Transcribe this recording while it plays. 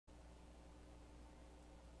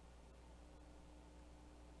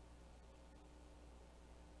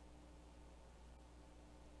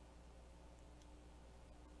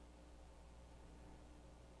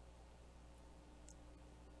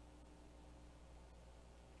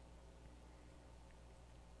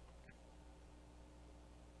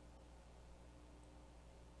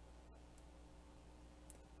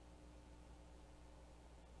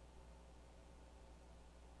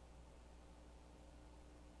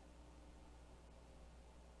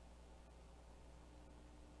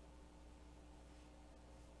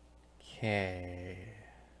Okay.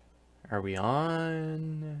 Are we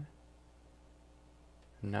on?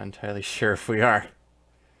 I'm not entirely sure if we are.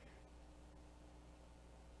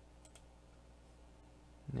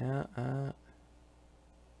 No,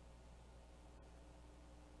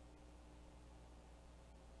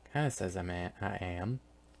 kind of says I am.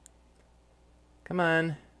 Come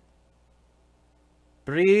on.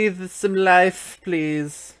 Breathe some life,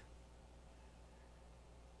 please.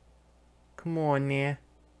 Come on, yeah.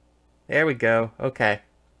 There we go. Okay.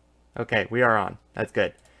 Okay, we are on. That's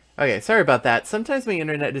good. Okay, sorry about that. Sometimes my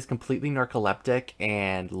internet is completely narcoleptic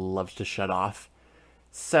and loves to shut off.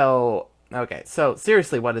 So, okay. So,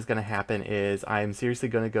 seriously, what is going to happen is I'm seriously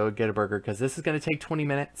going to go get a burger because this is going to take 20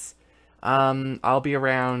 minutes. I'll be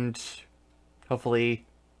around, hopefully,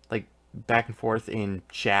 like, back and forth in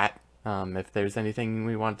chat, if there's anything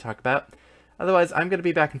we want to talk about. Otherwise, I'm going to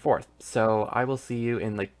be back and forth. So, I will see you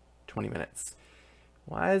in, like, 20 minutes.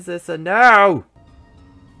 Why is this a no?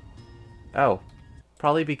 Oh,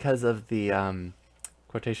 probably because of the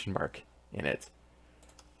quotation mark in it.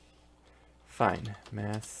 Fine.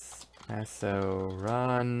 Maso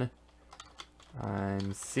run.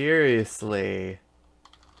 I'm seriously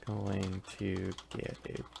going to get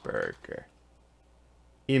a burger.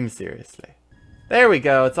 Seriously. There we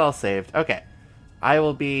go. It's all saved. Okay. I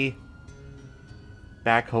will be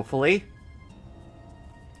back, hopefully,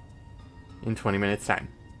 in 20 minutes' time.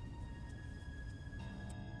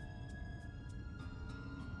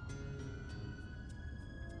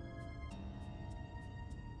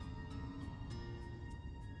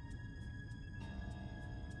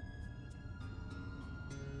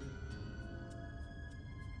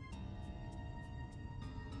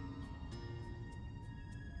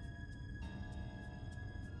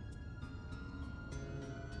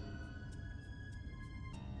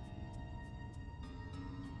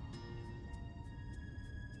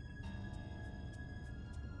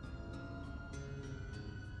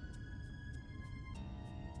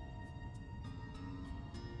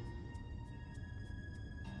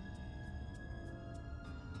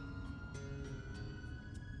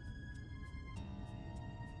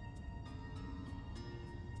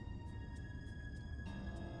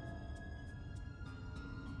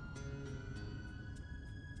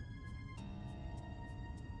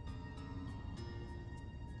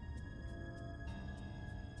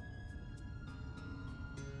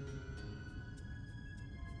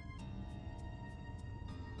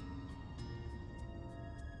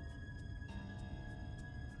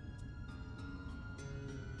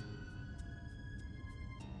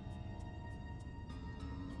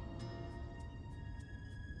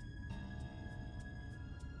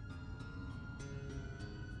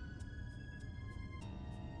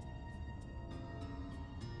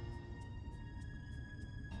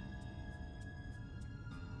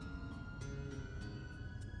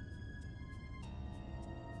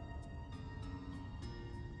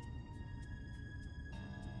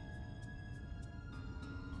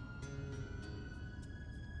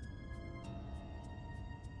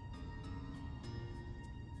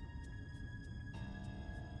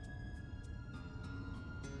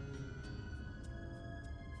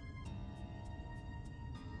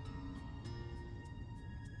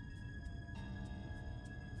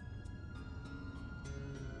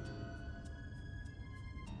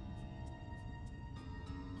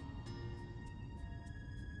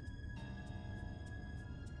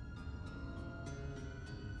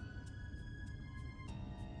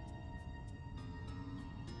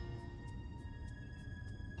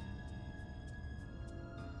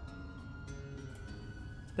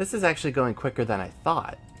 This is actually going quicker than I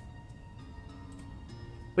thought.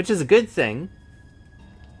 Which is a good thing.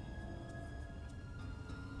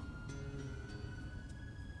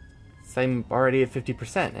 So I'm already at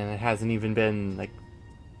 50% and it hasn't even been, like,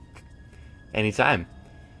 any time.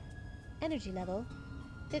 Energy level,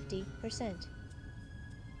 50%.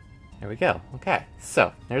 There we go. Okay,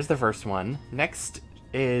 so there's the first one. Next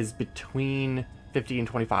is between 50 and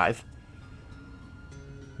 25.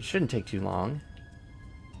 It shouldn't take too long.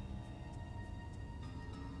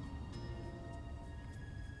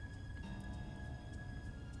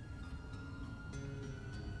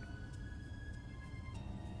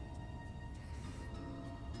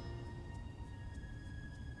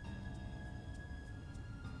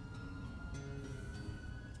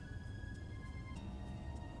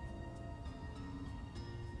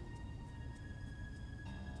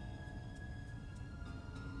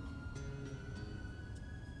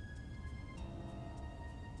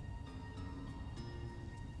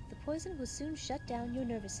 Poison will soon shut down your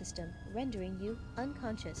nervous system, rendering you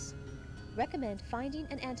unconscious. Recommend finding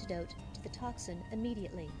an antidote to the toxin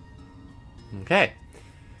immediately. Okay.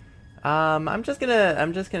 I'm just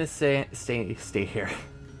gonna stay here.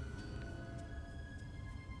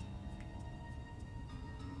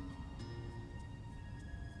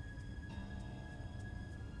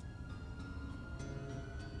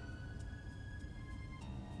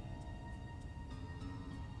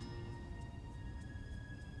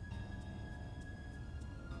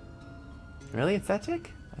 Really? It's that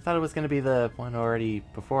tick? I thought it was gonna be the one already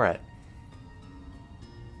before it.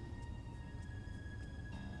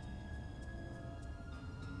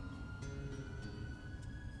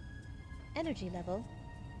 Energy level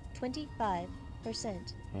 25%.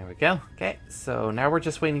 There we go. Okay, so now we're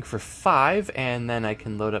just waiting for 5, and then I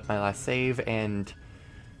can load up my last save and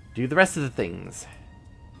do the rest of the things.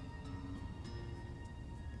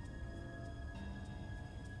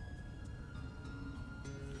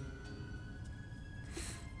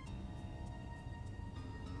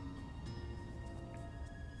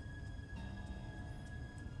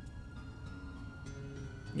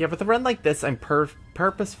 Yeah, with a run like this, I'm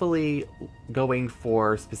purposefully going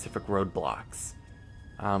for specific roadblocks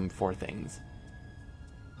for things.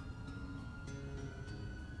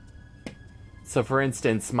 So, for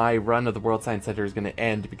instance, my run of the World Science Center is going to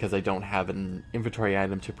end because I don't have an inventory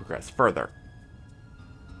item to progress further.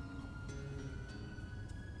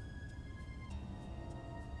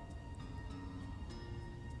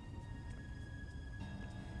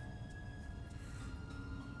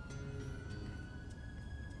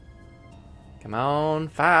 Come on,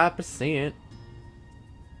 5%.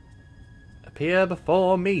 Appear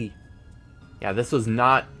before me. Yeah, this was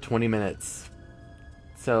not 20 minutes.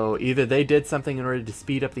 So either they did something in order to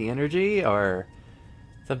speed up the energy, or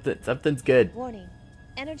something's good. Warning.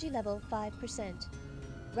 Energy level 5%.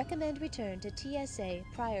 Recommend return to TSA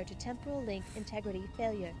prior to temporal link integrity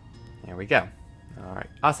failure. There we go.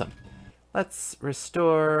 Alright, awesome. Let's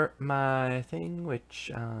restore my thing,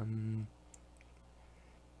 which,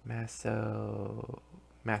 Maso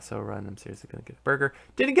run. I'm seriously gonna get a burger.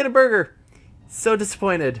 Didn't get a burger! So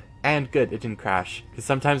disappointed. And good, it didn't crash. Because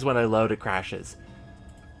sometimes when I load, it crashes.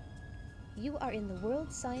 You are in the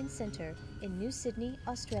World Science Center in New Sydney,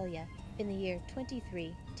 Australia, in the year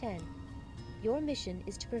 2310. Your mission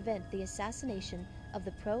is to prevent the assassination of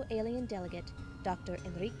the pro-alien delegate, Dr.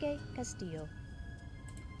 Enrique Castillo.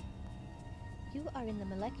 You are in the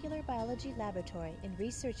Molecular Biology Laboratory in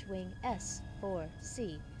Research Wing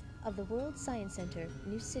S4C of the World Science Center,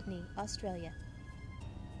 New Sydney, Australia.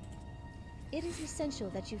 It is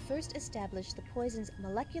essential that you first establish the poison's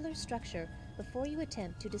molecular structure before you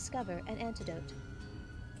attempt to discover an antidote.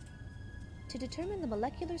 To determine the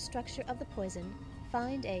molecular structure of the poison,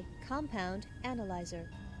 find a compound analyzer.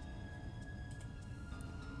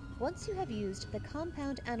 Once you have used the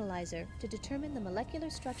compound analyzer to determine the molecular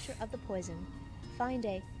structure of the poison, find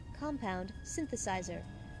a compound synthesizer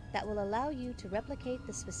that will allow you to replicate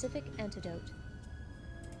the specific antidote.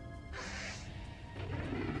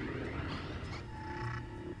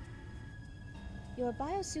 Your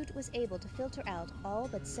biosuit was able to filter out all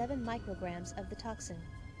but 7 micrograms of the toxin.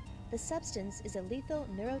 The substance is a lethal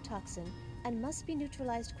neurotoxin and must be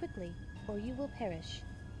neutralized quickly, or you will perish.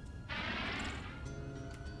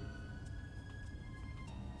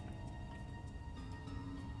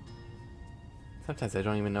 Sometimes I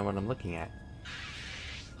don't even know what I'm looking at.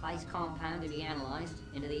 Place compound to be analysed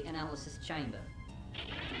into the analysis chamber.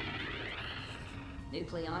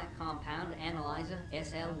 Nucleic compound analyzer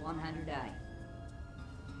SL100A.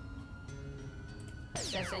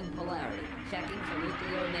 Assessing polarity, checking for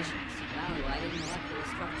nuclear emissions, evaluating molecular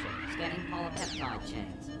structure, scanning polypeptide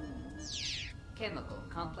chains. Chemical,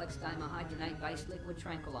 complex dihydrogenate-based liquid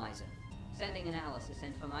tranquilizer. Sending analysis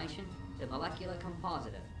information to molecular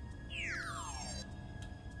compositor.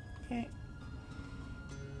 Okay.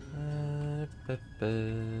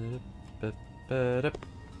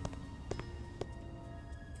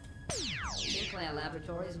 Sinclair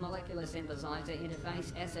Laboratories Molecular Synthesizer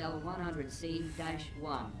Interface SL100C-1.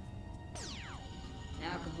 Now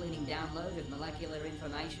completing download of molecular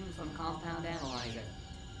information from compound analyzer.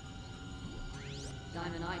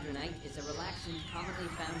 Dimenhydrinate is a relaxant commonly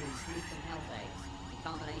found in sleep and health aids. In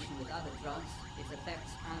combination with other drugs, its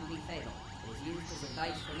effects can be fatal. It is used as a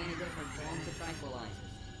base for many different forms of tranquilizers.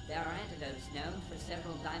 There are antidotes known for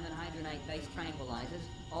several dimenhydrinate-based tranquilizers,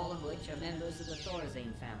 all of which are members of the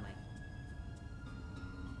thorazine family.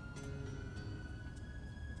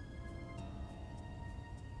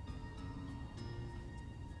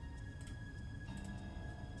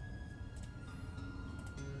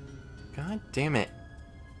 God damn it.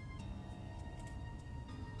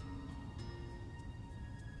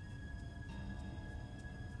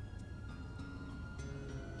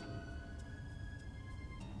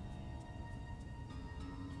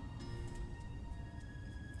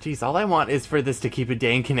 Jeez, all I want is for this to keep a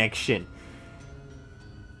dang connection.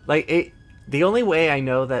 Like, the only way I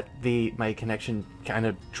know that my connection kind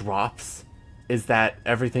of drops is that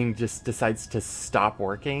everything just decides to stop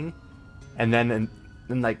working. And then,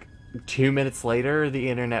 like, 2 minutes later, the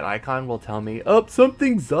internet icon will tell me, oh,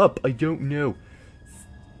 something's up, I don't know.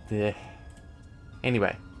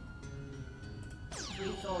 Anyway.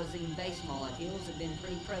 Free-thorazine base molecules have been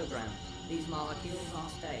pre-programmed. These molecules are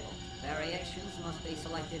stable. Variations must be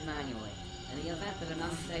selected manually. In the event that an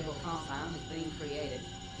unstable compound is being created,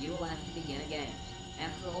 you will have to begin again.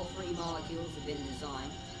 After all 3 molecules have been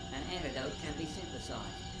designed, an antidote can be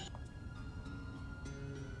synthesized.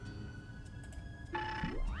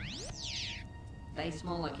 Base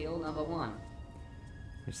molecule number 1.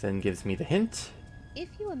 Which then gives me the hint. If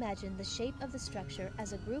you imagine the shape of the structure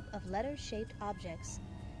as a group of letter-shaped objects,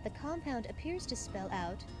 the compound appears to spell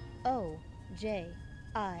out O, J,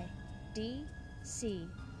 I, D, C,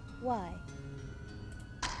 Y.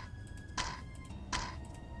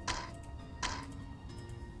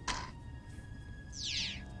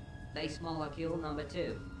 Base molecule number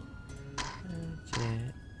 2. J,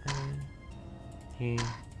 I, D,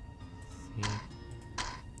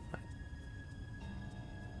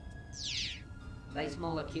 C. Base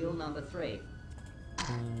molecule number 3.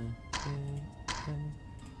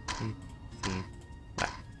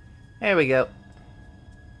 There we go.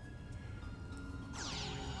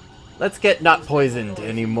 Let's get not poisoned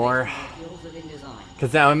anymore.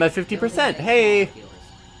 Because now I'm at 50%. Hey!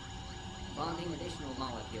 Bonding additional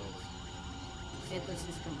molecules.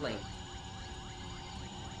 Synthesis complete.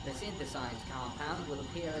 The synthesized compound will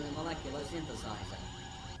appear in the molecular synthesizer.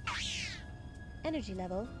 Energy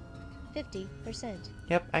level 50%.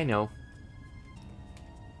 Yep, I know.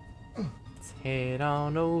 Let's head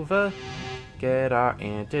on over, get our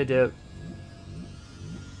antidote.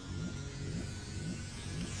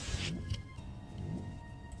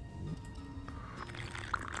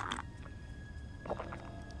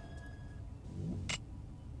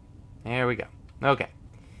 There we go. Okay.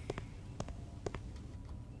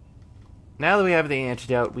 Now that we have the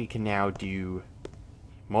antidote, we can now do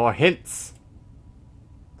more hints.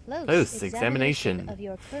 Close examination of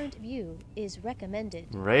your current view is recommended.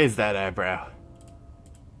 Raise that eyebrow.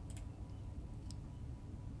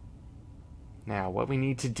 Now, what we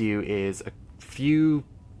need to do is a few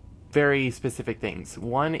very specific things.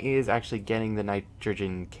 One is actually getting the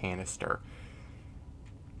nitrogen canister.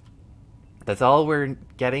 That's all we're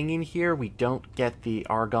getting in here. We don't get the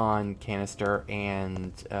argon canister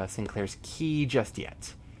and Sinclair's key just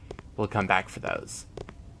yet. We'll come back for those.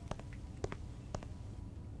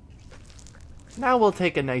 Now we'll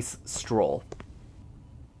take a nice stroll.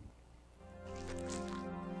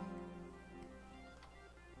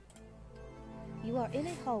 You are in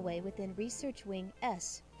a hallway within Research Wing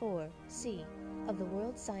S4C of the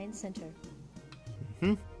World Science Center.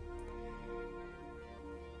 Mm-hmm.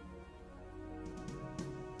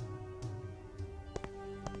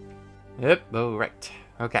 Yep, oh right.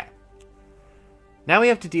 Okay. Now we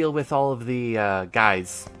have to deal with all of the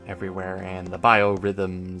guys everywhere and the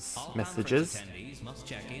biorhythms All messages. conference attendees must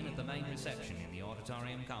check in at the main reception in the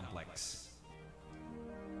auditorium complex.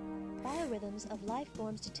 Biorhythms of life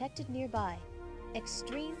forms detected nearby.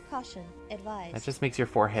 Extreme caution advised. That just makes your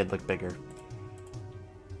forehead look bigger.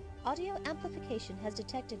 Audio amplification has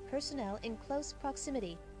detected personnel in close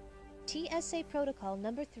proximity. TSA Protocol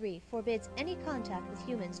Number 3 forbids any contact with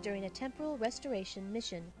humans during a temporal restoration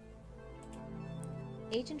mission.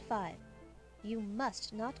 Agent 5, you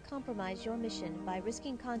must not compromise your mission by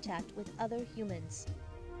risking contact with other humans.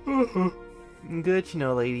 Good to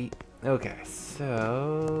know, lady. Okay,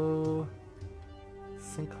 so...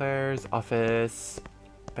 Sinclair's office.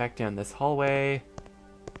 Back down this hallway.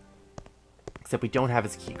 Except we don't have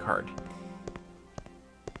his key card.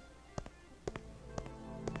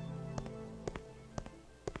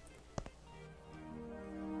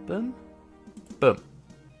 Boom. Boom.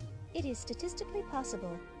 It is statistically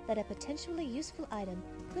possible that a potentially useful item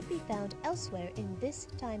could be found elsewhere in this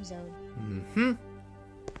time zone. Mm-hmm.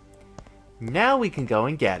 Now we can go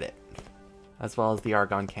and get it. As well as the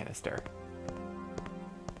argon canister.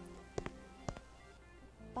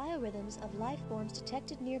 Biorhythms of life forms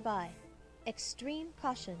detected nearby. Extreme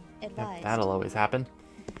caution advised. Yep, that'll always happen.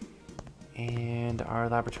 And our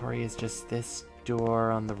laboratory is just this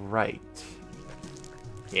door on the right.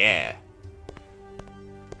 Yeah.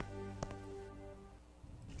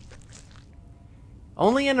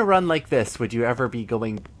 Only in a run like this would you ever be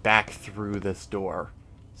going back through this door.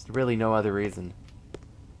 There's really no other reason.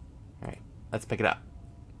 Alright, let's pick it up.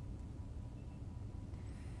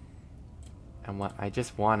 I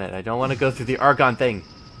just want it. I don't want to go through the argon thing.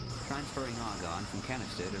 transferring argon from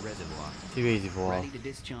canister to reservoir. Too easy for all. Ready to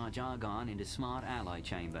discharge argon into smart ally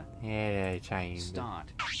chamber. Yeah, chamber. Start.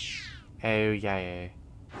 Oh, yeah.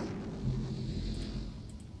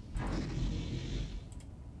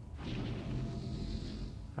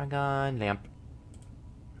 Argon lamp.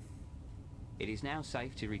 It is now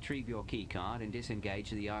safe to retrieve your keycard and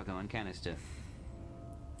disengage the argon canister.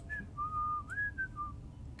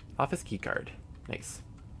 Office keycard. Nice.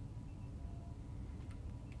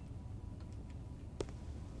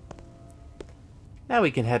 Now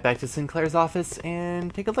we can head back to Sinclair's office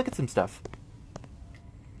and take a look at some stuff.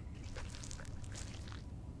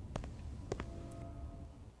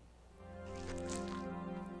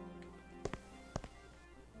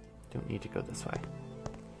 Don't need to go this way.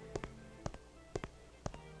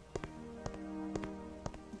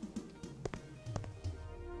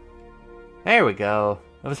 There we go.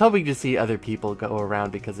 I was hoping to see other people go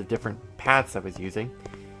around because of different paths I was using.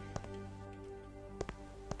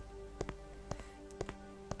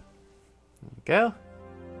 There we go.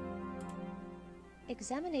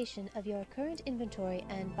 Examination of your current inventory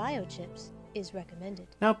and biochips is recommended.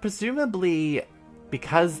 Now, presumably,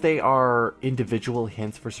 because they are individual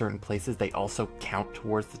hints for certain places, they also count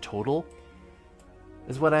towards the total,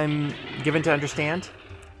 is what I'm given to understand.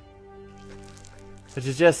 Which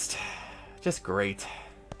is just great.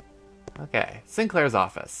 Okay, Sinclair's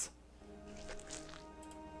office.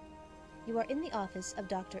 You are in the office of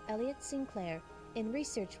Dr. Elliot Sinclair in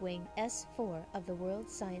Research Wing S4 of the World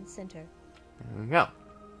Science Center. There we go.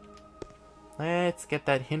 Let's get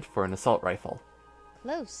that hint for an assault rifle.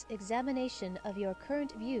 Close examination of your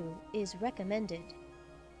current view is recommended.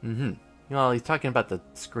 Well, he's talking about the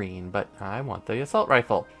screen, but I want the assault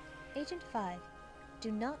rifle. Agent 5,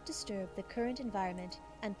 do not disturb the current environment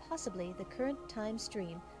and possibly the current time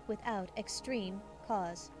stream without extreme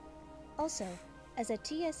cause. Also, as a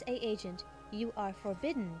TSA agent, you are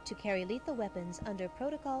forbidden to carry lethal weapons under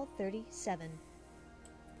Protocol 37.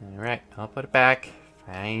 Alright, I'll put it back.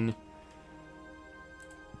 Fine.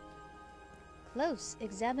 Close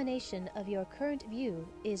examination of your current view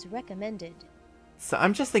is recommended. So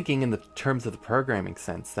I'm just thinking in the terms of the programming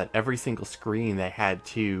sense that every single screen they had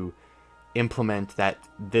to implement that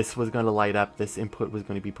this was going to light up, this input was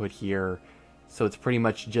going to be put here. So it's pretty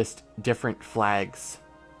much just different flags,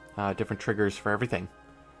 different triggers for everything.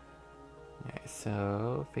 Okay,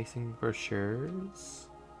 so facing brochures.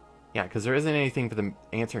 Yeah, because there isn't anything for the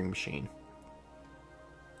answering machine.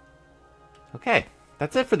 Okay,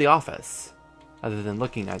 that's it for the office. Other than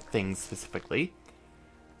looking at things specifically.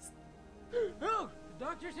 Oh,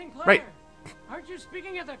 Dr. Sinclair! Right. Aren't you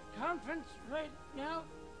speaking at the conference right now?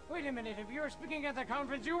 Wait a minute, if you were speaking at the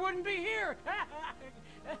conference, you wouldn't be here!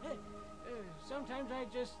 Sometimes I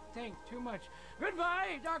just think too much.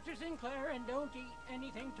 Goodbye, Dr. Sinclair, and don't eat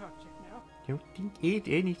anything toxic now. Don't eat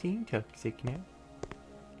anything toxic now.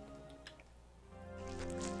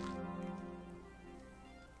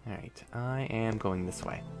 Alright, I am going this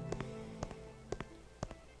way.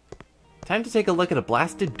 Time to take a look at a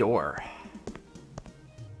blasted door.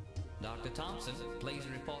 Dr. Thompson, please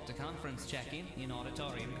report to conference check-in in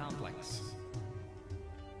auditorium complex.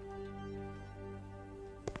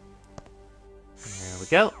 There we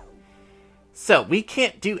go. So, we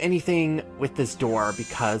can't do anything with this door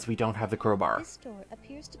because we don't have the crowbar. This door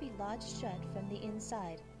appears to be lodged shut from the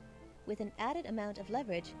inside. With an added amount of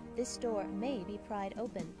leverage, this door may be pried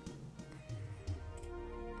open.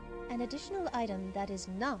 An additional item that is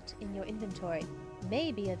not in your inventory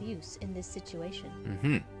may be of use in this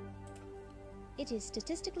situation. It is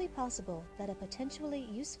statistically possible that a potentially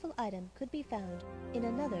useful item could be found in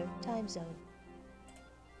another time zone.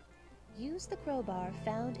 Use the crowbar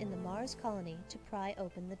found in the Mars colony to pry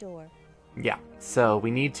open the door. Yeah, so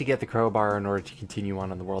we need to get the crowbar in order to continue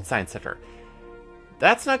on in the World Science Center.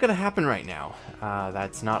 That's not going to happen right now.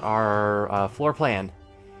 That's not our floor plan.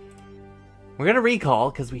 We're going to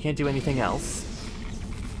recall, because we can't do anything else.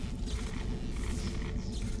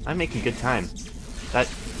 I'm making good time.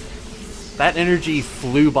 That energy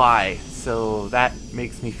flew by, so that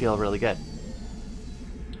makes me feel really good.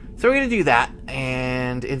 So we're going to do that,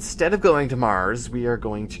 and instead of going to Mars, we are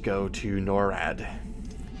going to go to NORAD.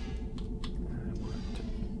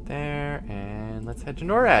 There, and let's head to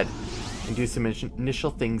NORAD and do some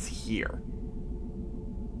initial things here.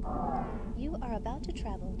 You are about to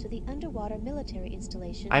travel to the underwater military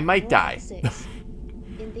installation. I might die. 6.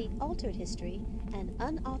 In the altered history, an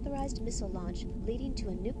unauthorized missile launch leading to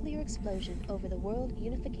a nuclear explosion over the World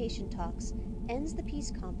Unification talks ends the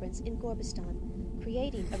peace conference in Gorbistan,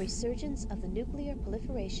 creating a resurgence of the nuclear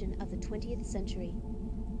proliferation of the 20th century.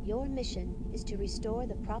 Your mission is to restore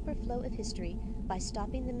the proper flow of history by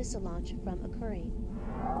stopping the missile launch from occurring.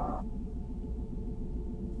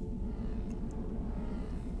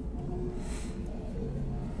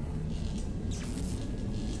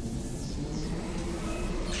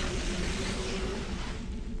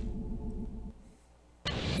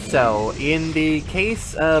 So, in the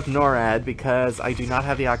case of NORAD, because I do not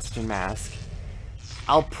have the oxygen mask,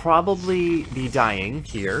 I'll probably be dying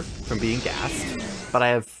here from being gassed, but I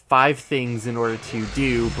have 5 things in order to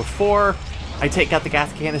do before I take out the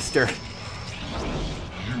gas canister.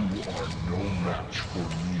 You are no match for me,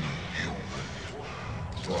 human.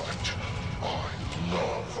 But I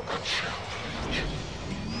love a challenge.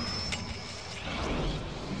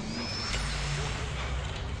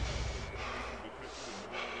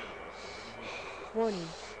 Warning.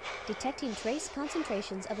 Detecting trace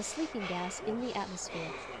concentrations of a sleeping gas in the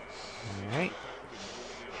atmosphere. Alright.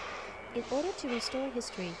 In order to restore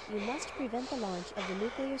history, you must prevent the launch of the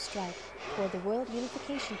nuclear strike toward the World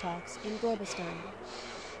Unification talks in Gorbistan.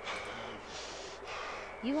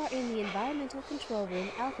 You are in the Environmental Control Room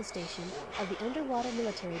Alpha Station of the underwater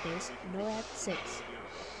military base NORAD-6.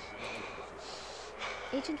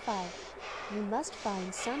 Agent 5. You must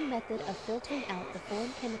find some method of filtering out the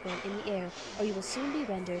foreign chemical in the air, or you will soon be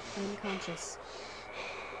rendered unconscious.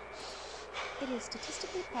 It is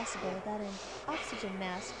statistically possible that an oxygen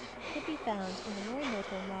mask could be found in the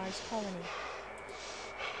Morimoto Mars colony.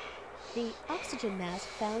 The oxygen mask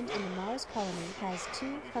found in the Mars colony has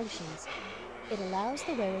 2 functions. It allows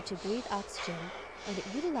the wearer to breathe oxygen, and it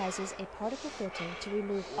utilizes a particle filter to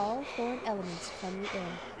remove all foreign elements from the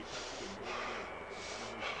air.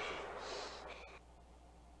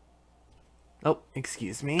 Oh,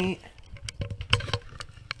 excuse me.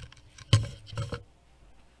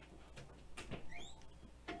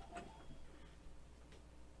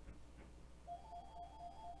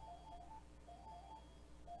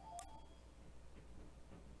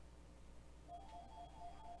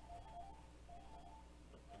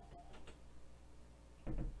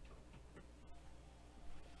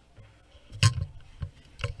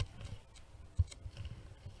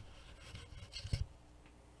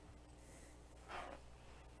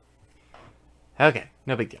 Okay,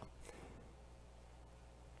 no big deal.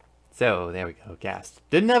 So, there we go, gassed.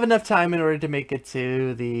 Didn't have enough time in order to make it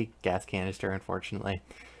to the gas canister, unfortunately.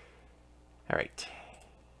 Alright.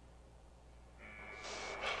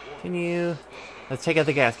 Continue. Let's take out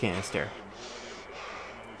the gas canister.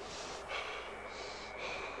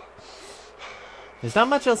 There's not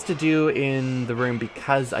much else to do in the room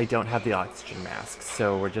because I don't have the oxygen mask.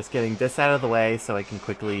 So we're just getting this out of the way so I can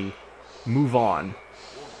quickly move on.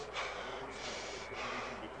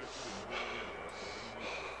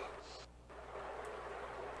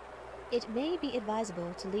 It may be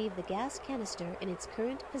advisable to leave the gas canister in its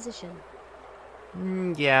current position.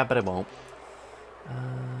 Yeah, but I won't.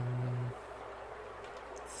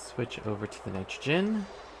 Switch over to the nitrogen.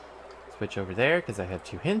 Switch over there because I have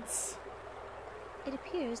 2 hints. It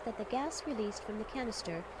appears that the gas released from the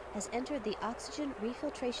canister has entered the oxygen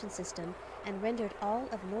refiltration system and rendered all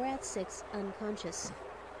of NORAD-6 unconscious.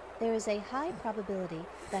 There is a high probability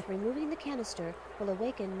that removing the canister will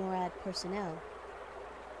awaken NORAD personnel.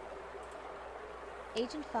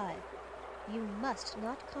 Agent 5, you must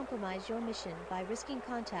not compromise your mission by risking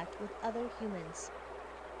contact with other humans.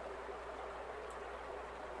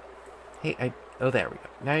 Hey, oh, there we go.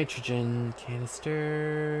 Nitrogen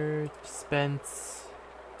canister, dispense,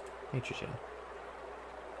 nitrogen.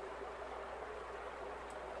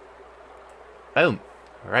 Boom.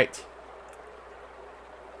 All right.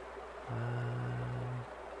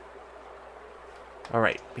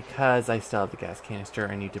 Alright, because I still have the gas canister,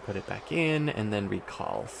 I need to put it back in and then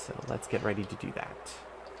recall. So let's get ready to do that.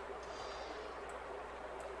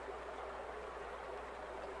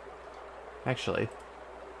 Actually.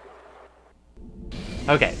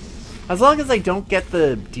 Okay. As long as I don't get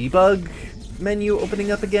the debug menu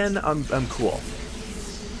opening up again, I'm cool.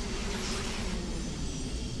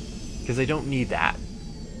 Because I don't need that.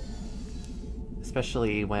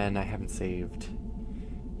 Especially when I haven't saved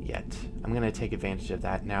yet. I'm going to take advantage of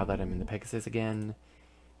that now that I'm in the Pegasus again.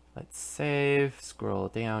 Let's save, scroll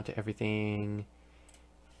down to everything.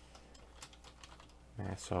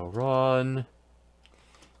 Masochist.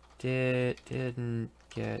 Didn't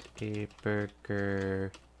get a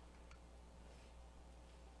burger.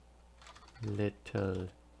 Little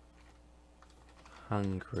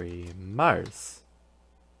hungry Mars.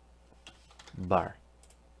 Bar.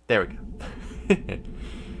 There we go.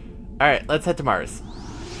 Alright, let's head to Mars.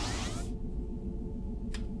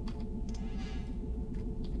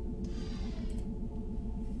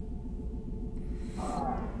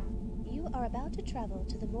 You are about to travel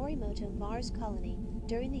to the Morimoto Mars colony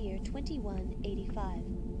during the year 2185.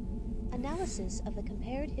 Analysis of the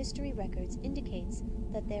compared history records indicates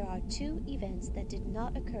that there are 2 events that did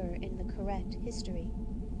not occur in the correct history.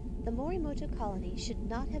 The Morimoto colony should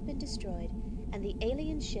not have been destroyed, and the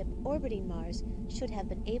alien ship orbiting Mars should have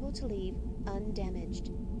been able to leave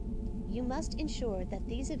undamaged. You must ensure that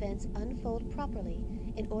these events unfold properly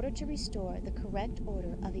in order to restore the correct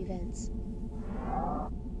order of events.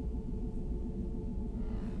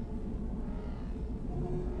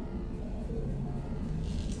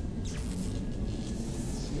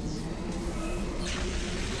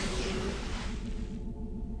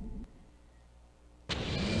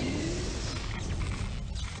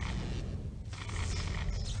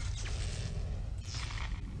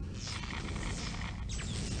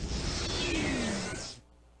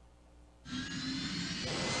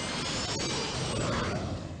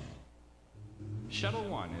 Shuttle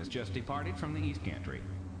 1 has just departed from the East Gantry.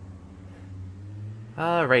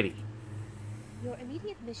 Alrighty. Your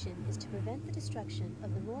immediate mission is to prevent the destruction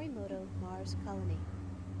of the Morimoto Mars colony.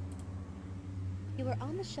 You are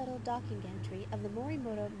on the shuttle docking gantry of the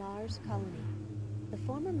Morimoto Mars colony. The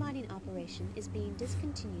former mining operation is being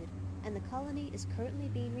discontinued, and the colony is currently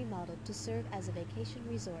being remodeled to serve as a vacation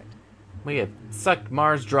resort. We have sucked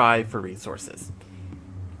Mars dry for resources.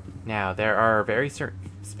 Now, there are very certain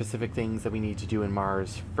specific things that we need to do in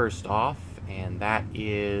Mars first off, and that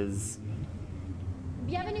is...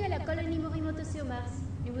 Bienvenue à la colonie Morimoto sur Mars.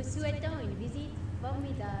 Nous vous souhaitons une visite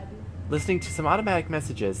formidable. Listening to some automatic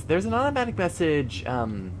messages. There's an automatic message,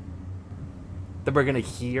 that we're gonna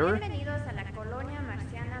hear Bienvenidos a la colonia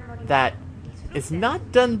marciana Morimoto. that is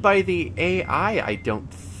not done by the AI, I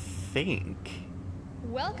don't think.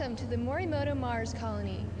 Welcome to the Morimoto Mars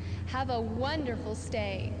colony. Have a wonderful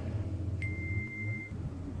stay.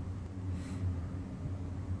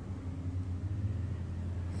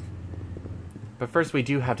 But first we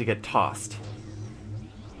do have to get tossed.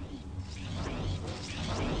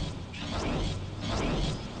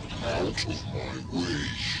 Out of my way,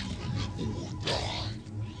 human, or die.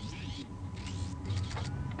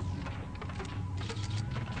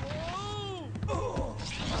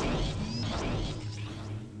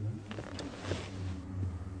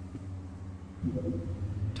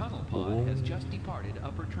 Tunnel pod has just departed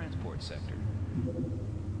upper transport sector.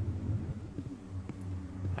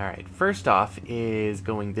 Alright, first off is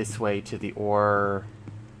going this way to the ore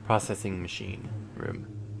processing machine room.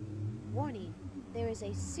 Warning, there is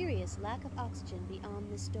a serious lack of oxygen beyond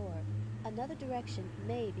this door. Another direction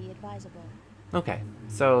may be advisable. Okay,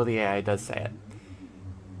 so the AI does say it.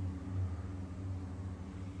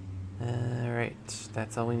 Alright,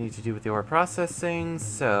 that's all we need to do with the ore processing.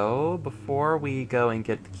 So, before we go and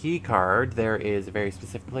get the key card, there is a very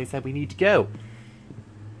specific place that we need to go.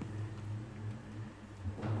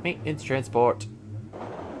 Maintenance transport.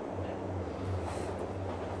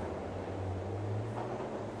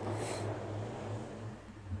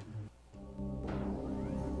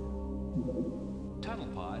 Tunnel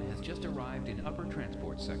pod has just arrived in upper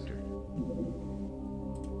transport sector.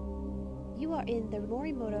 You are in the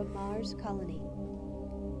Morimoto Mars colony.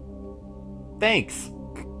 Thanks.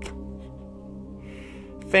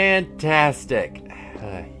 Fantastic.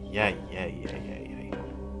 Yeah.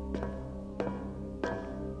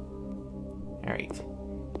 Alright.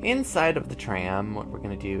 Inside of the tram, what we're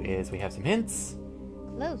going to do is we have some hints.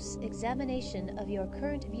 Close examination of your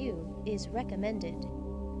current view is recommended.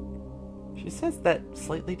 She says that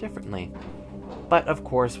slightly differently. But of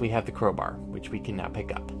course we have the crowbar, which we can now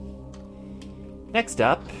pick up. Next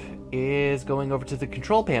up is going over to the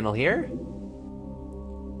control panel here.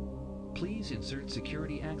 Please insert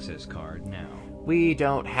security access card now. We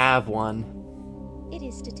don't have one. It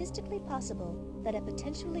is statistically possible that a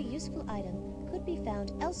potentially useful item could be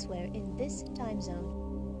found elsewhere in this time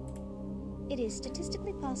zone. It is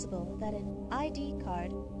statistically possible that an ID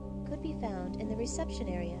card could be found in the reception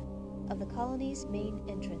area of the colony's main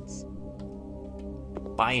entrance.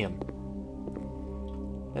 Buy him.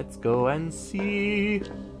 Let's go and see.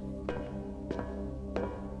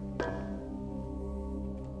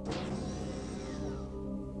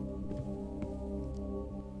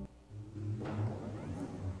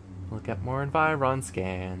 Look at more environ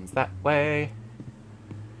scans that way.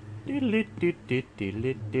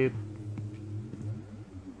 Doodle-doo-doo-doo-doo-doo.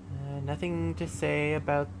 Nothing to say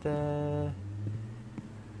about the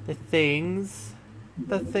things.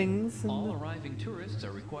 The things. All arriving tourists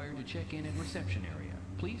are required to check in at reception area.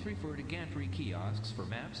 Please refer to gantry kiosks for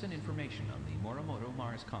maps and information on the Morimoto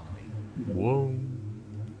Mars colony. Whoa.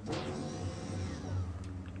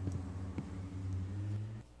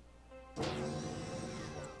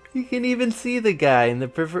 You can even see the guy in the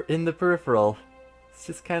peripheral. It's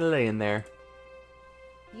just kind of laying there.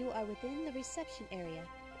 You are within the reception area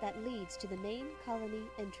that leads to the main colony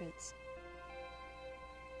entrance.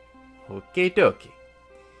 Okie dokie.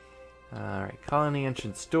 Alright, colony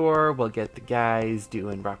entrance door. We'll get the guys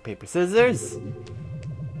doing rock, paper, scissors.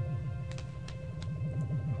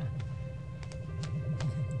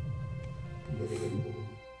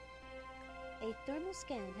 A thermal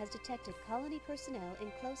scan has detected colony personnel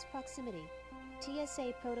in close proximity.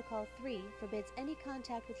 TSA Protocol 3 forbids any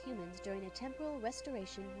contact with humans during a temporal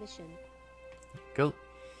restoration mission. Go.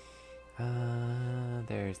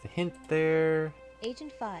 There's the hint there.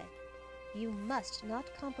 Agent 5, you must not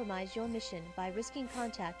compromise your mission by risking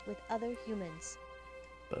contact with other humans.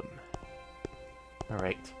 Boom.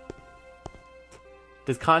 Alright.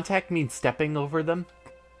 Does contact mean stepping over them?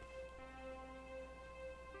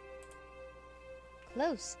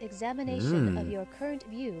 Close examination of your current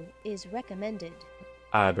view is recommended.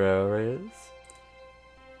 Eyebrow raise.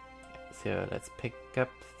 So let's pick up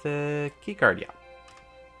the keycard, yeah.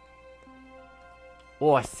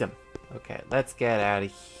 Awesome. Okay, let's get out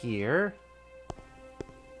of here.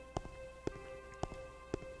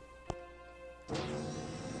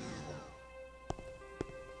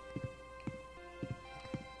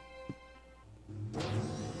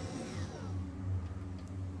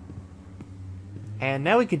 And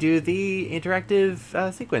now we can do the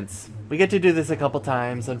interactive sequence. We get to do this a couple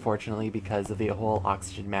times, unfortunately, because of the whole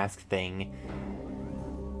oxygen mask thing.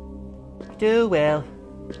 Do well.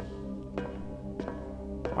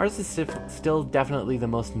 Mars is still definitely the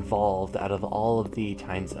most involved out of all of the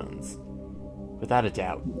time zones. Without a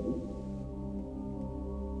doubt.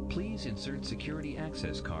 Please insert security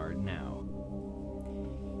access card now.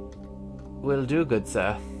 Will do, good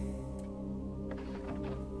sir.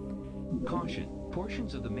 Caution.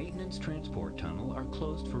 Portions of the maintenance transport tunnel are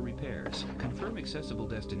closed for repairs. Confirm accessible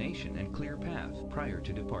destination and clear path prior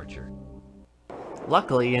to departure.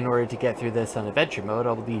 Luckily, in order to get through this on adventure mode,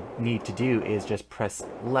 all we need to do is just press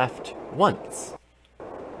left once.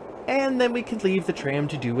 And then we can leave the tram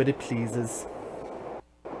to do what it pleases.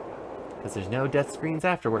 Because there's no death screens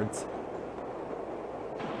afterwards.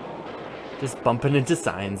 Just bumping into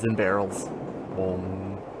signs and barrels. Boom.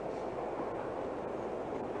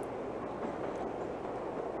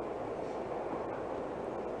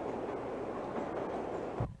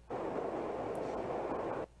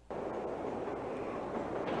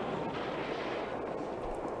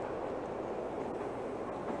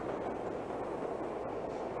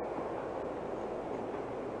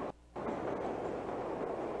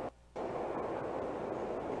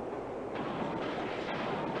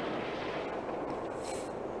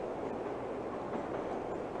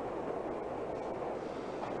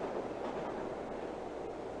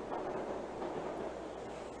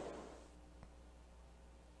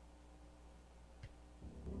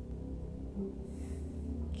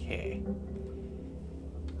 Okay.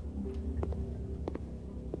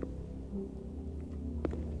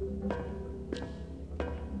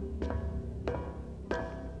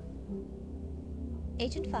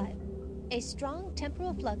 Agent 5, a strong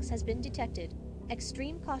temporal flux has been detected.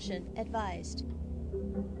 Extreme caution advised.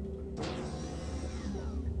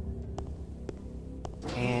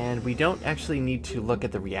 And we don't actually need to look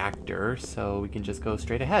at the reactor, so we can just go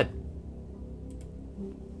straight ahead.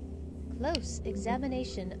 Close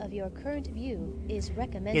examination of your current view is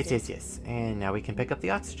recommended. Yes. And now we can pick up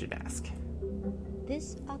the oxygen mask.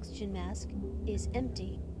 This oxygen mask is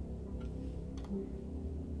empty.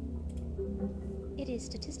 It is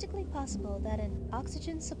statistically possible that an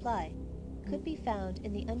oxygen supply could be found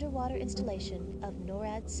in the underwater installation of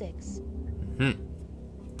NORAD-6.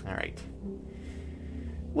 Alright.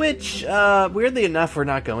 Which, weirdly enough, we're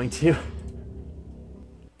not going to.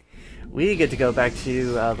 We get to go back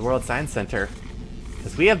to the World Science Center.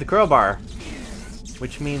 Because we have the crowbar.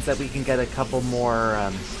 Which means that we can get a couple more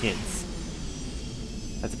hints.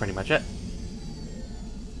 That's pretty much it.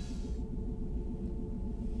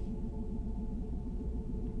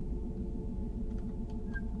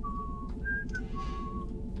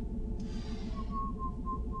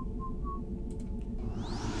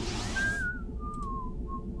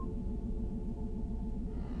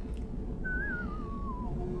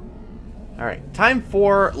 Alright, time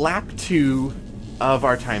for lap 2 of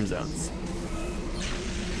our time zones.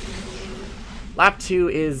 Lap 2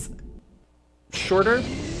 is shorter, I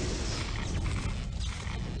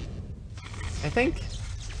think.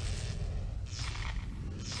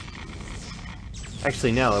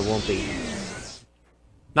 Actually, no, it won't be.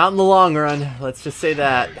 Not in the long run, let's just say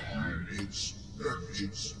that.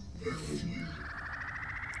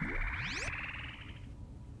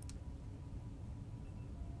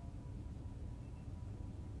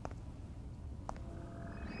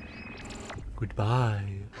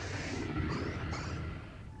 Goodbye.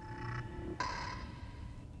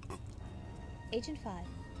 Agent 5,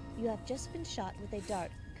 you have just been shot with a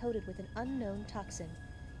dart coated with an unknown toxin.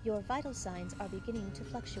 Your vital signs are beginning to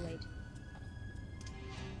fluctuate.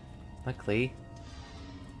 Luckily,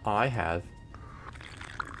 I have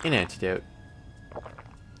an antidote.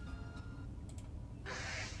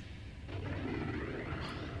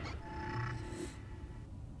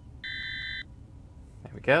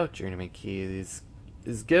 There we go. Journeyman key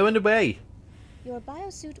is going away. Your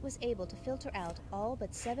biosuit was able to filter out all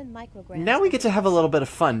but 7 micrograms. Now we get to have a little bit of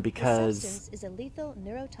fun The because substance is a lethal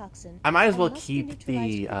neurotoxin. I might as well and must be keep neutralized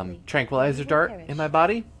the quickly, tranquilizer or you will dart perish. in my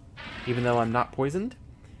body, even though I'm not poisoned.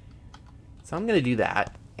 So I'm going to do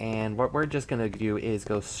that, and what we're just going to do is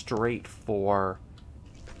go straight for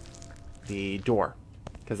the door,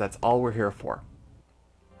 because that's all we're here for.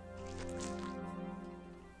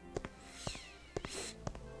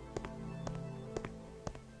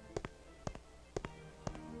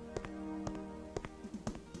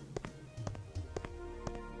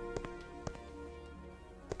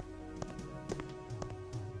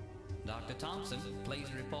 Dr. Thompson, please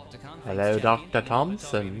report to conference. Hello, check-in Dr. in Auditorium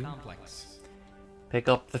Thompson. Complex. Pick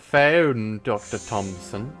up the phone, Dr.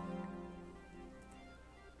 Thompson.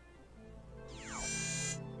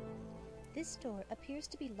 This door appears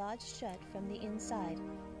to be lodged shut from the inside.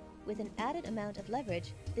 With an added amount of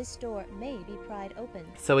leverage, this door may be pried open.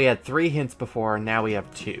 So we had 3 hints before, and now we have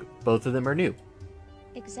 2. Both of them are new,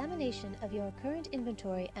 Examination of your current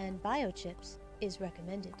inventory and biochips is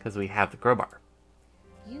recommended. because we have the crowbar.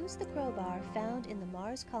 Use the crowbar found in the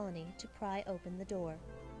Mars colony to pry open the door.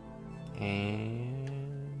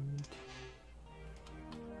 And...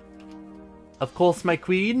 of course, my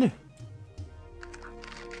queen.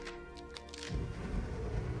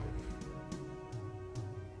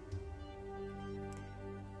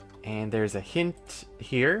 And there's a hint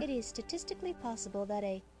here. It is statistically possible that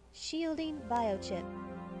a shielding biochip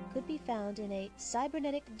could be found in a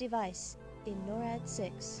cybernetic device in NORAD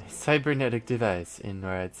 6. Cybernetic device in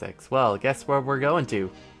NORAD 6. Well, guess where we're going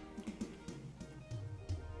to?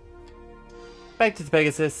 Back to the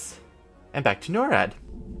Pegasus, and back to NORAD.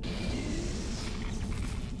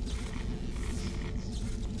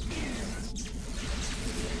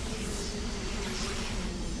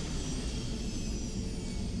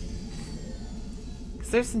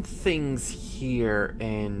 There's some things here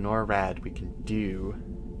in NORAD we can do.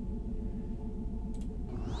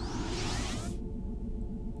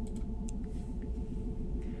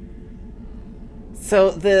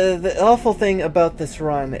 So the awful thing about this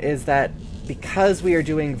run is that because we are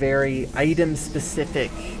doing very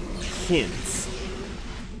item-specific hints,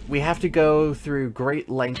 we have to go through great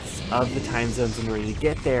lengths of the time zones in order to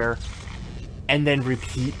get there, and then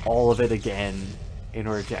repeat all of it again in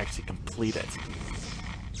order to actually complete it.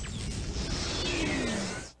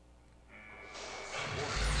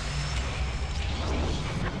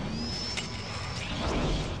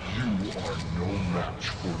 You are no match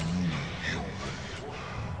for me, human.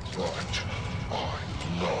 But I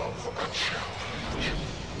love a challenge.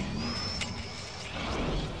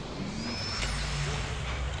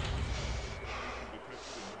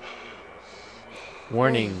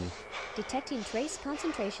 Warning. Detecting trace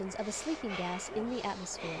concentrations of a sleeping gas in the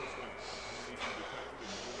atmosphere.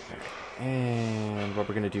 And what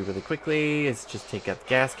we're going to do really quickly is just take out the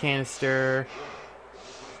gas canister.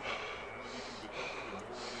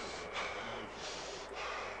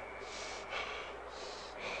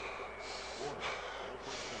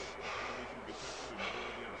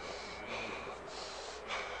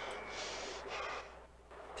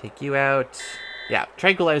 Take you out. Yeah,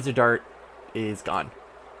 tranquilizer dart is gone.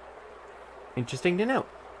 Interesting to note.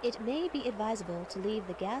 It may be advisable to leave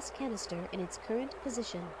the gas canister in its current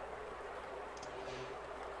position.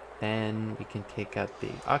 Then we can take out the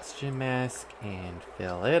oxygen mask and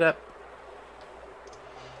fill it up.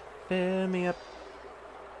 Fill me up.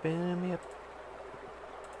 Fill me up.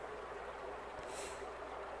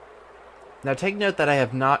 Now take note that I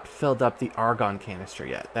have not filled up the argon canister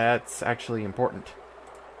yet. That's actually important.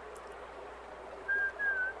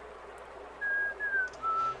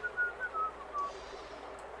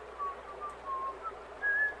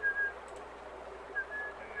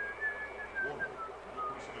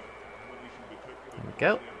 There we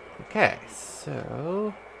go. Okay,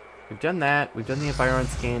 so we've done that. We've done the environment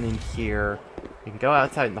scan in here. We can go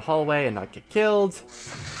outside in the hallway and not get killed.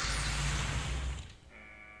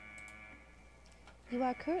 You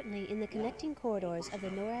are currently in the connecting corridors of the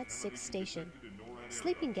NORAD 6 station.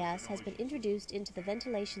 Sleeping gas has been introduced into the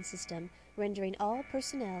ventilation system, rendering all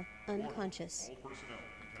personnel unconscious.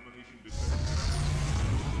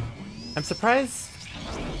 I'm surprised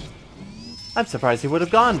he would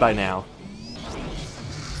have gone by now.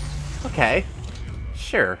 Okay.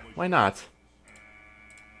 Sure, why not?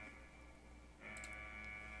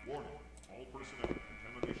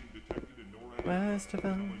 West of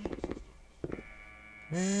them.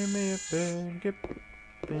 Fill me up,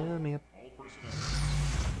 fill me up.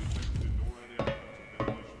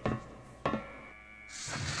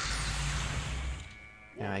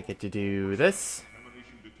 Now I get to do this.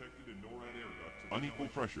 Unequal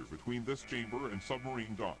pressure between this chamber and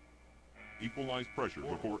submarine dock. Equalize pressure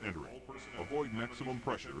before entering. Avoid maximum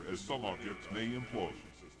pressure as some objects may implode.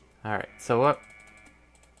 Alright, so what?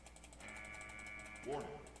 Warning.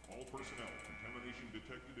 All personnel. Contamination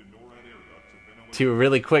detected in NORAD air ducts and ventilation. Do a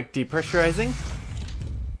really quick depressurizing.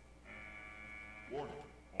 Warning.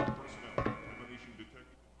 All personnel. Contamination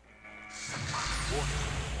detected. Warning.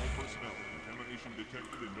 All personnel. Contamination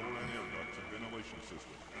detected in NORAD air ducts and ventilation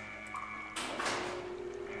system.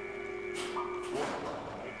 Warning.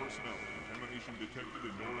 All personnel. Contamination detected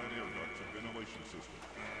in NORAD air ducts and ventilation system.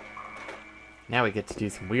 Now we get to do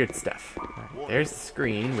some weird stuff. Right, there's the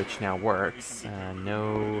screen, which now works.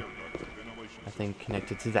 No, nothing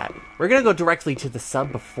connected to that. We're gonna go directly to the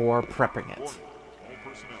sub before prepping it. All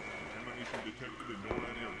personnel. Contamination detected in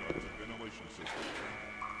NORAD air ducts and ventilation system.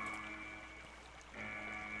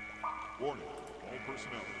 Warning. All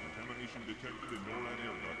personnel. Contamination detected in NORAD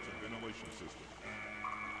air ducts and ventilation system.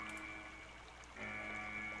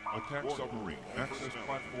 Attack submarine. Access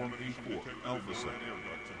platform A4. Alpha set.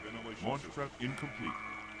 Launch prep incomplete.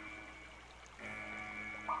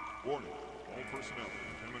 Warning. All personnel.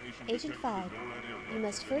 Contamination Agent detected 5, in NORAD air ducts you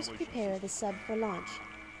must and first ventilation prepare the sub for launch.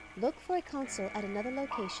 Look for a console at another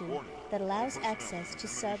location that allows access to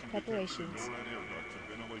sub preparations. NORAD air ducts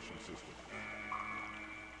and ventilation system.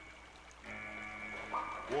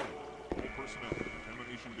 Warning. All personnel.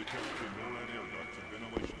 Contamination detected in NORAD air ducts and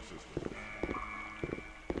ventilation system.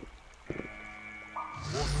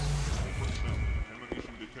 Warning. All personnel.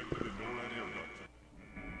 Contamination detected in NORAD air ducts.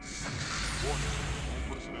 Warning. All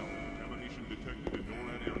personnel. Contamination detected in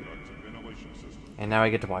NORAD air ducts and ventilation system. And now I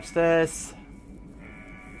get to watch this.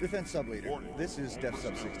 Defense Sub-Leader, this is Def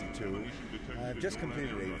Sub 62. I've just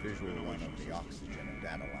completed a visual run of the oxygen and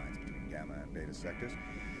data lines between Gamma and Beta sectors.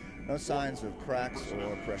 No signs of cracks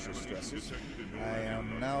or pressure stresses. I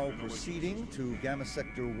am now proceeding to Gamma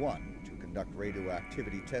Sector 1 to conduct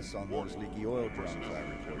radioactivity tests on those leaky oil drums I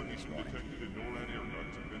reported this morning.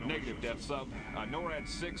 Negative, Def Sub. NORAD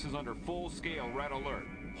 6 is under full-scale red alert.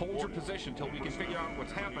 Hold your position till we can figure out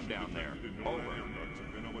what's happened down there. Over.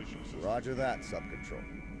 Roger that, Sub-Control.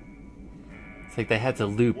 It's like they had to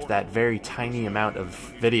loop that very tiny amount of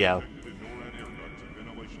video.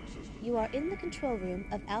 You are in the control room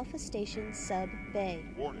of Alpha Station Sub Bay.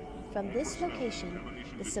 From this location,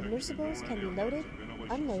 the submersibles can be loaded,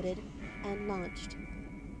 unloaded, and launched.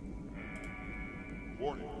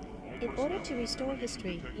 In order to restore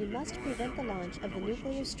history, you must prevent the launch of the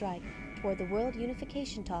nuclear strike toward the world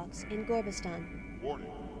unification talks in Gorbistan.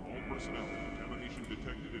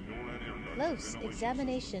 Close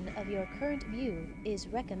examination of your current view is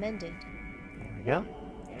recommended. There we go.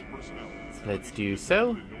 So let's do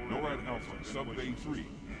so. NORAD Alpha, Sub-Bay 3.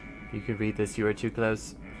 You could read this, you are too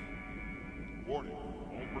close. Warning.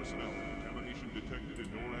 All personnel. Contamination detected in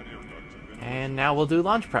NORAD air ducts and ventilation. And now we'll do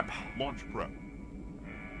launch prep. Launch prep.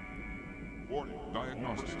 Warning.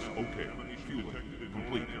 Diagnostics okay. Fueling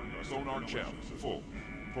complete. Sonar chaff full.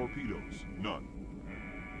 Torpedoes none.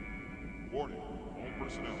 Warning. All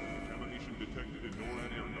personnel. Contamination detected in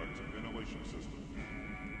NORAD air ducts and ventilation system.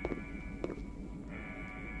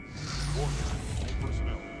 Warning. All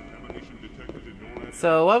personnel. Contamination detected in NORAD.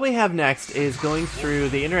 So what we have next is going through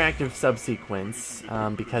the interactive subsequence,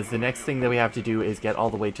 because the next thing that we have to do is get all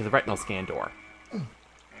the way to the retinal scan door.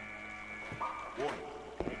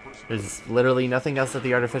 There's literally nothing else that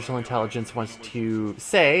the artificial intelligence wants to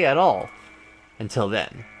say at all until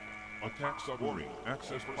then. Attack submarine.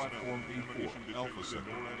 Access platform A4. Alpha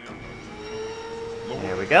sector.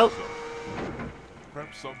 There we go.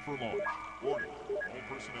 Prep sub for launch. Warning. All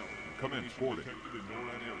personnel. Commence boarding. Detected in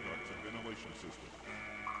NORAD air ducts and ventilation system.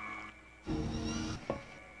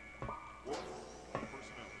 Warning. All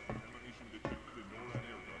personnel. Contamination detected in NORAD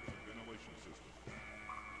air ducts and ventilation system.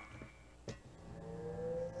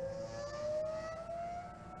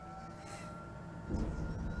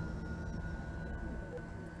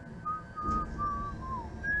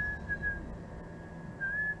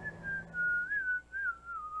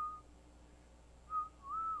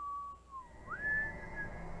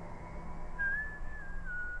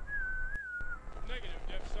 Negative,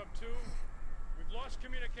 Def Sub 2. lost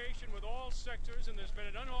communication with all sectors, and there's been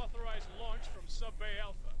an unauthorized launch from Sub-Bay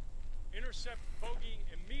Alpha. Intercept bogey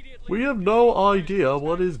immediately. We have no idea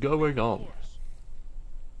what is going on.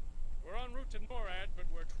 We're en route to NORAD, but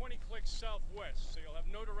we're 20 clicks southwest, so you'll have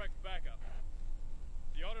no direct backup.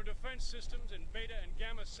 The auto defense systems in Beta and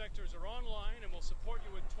Gamma sectors are online and will support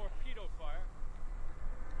you with torpedo fire.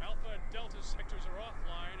 Alpha and Delta sectors are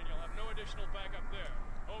offline, and you'll have no additional backup there.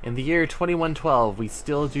 Over. In the year 2112, we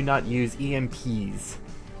still do not use EMPs.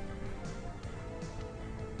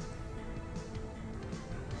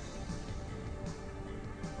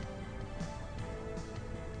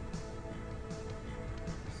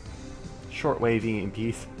 Shortwave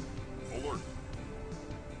EMPs. Alert.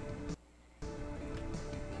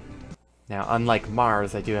 Now, unlike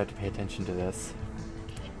Mars, I do have to pay attention to this.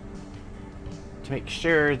 To make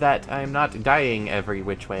sure that I'm not dying every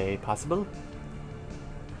which way possible.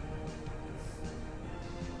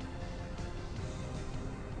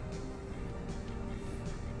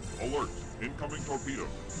 Alert. Incoming torpedo.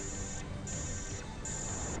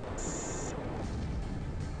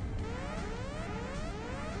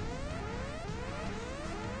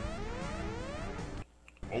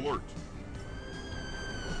 Alert.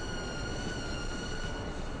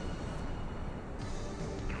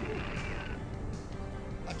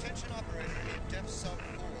 Attention operator in depth sub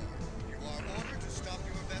 4. You are ordered to stop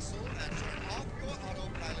your vessel and turn off your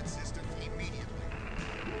autopilot systems immediately.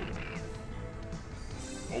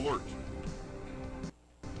 Alert.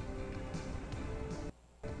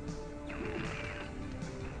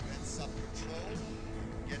 Red sub control,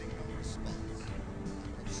 getting no response.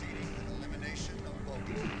 Proceeding with elimination of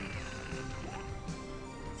bogey.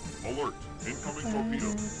 Alert. Incoming torpedo.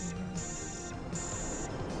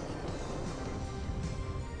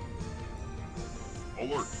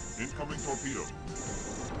 Alert. Incoming torpedo.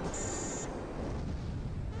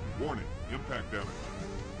 Warning. Impact damage.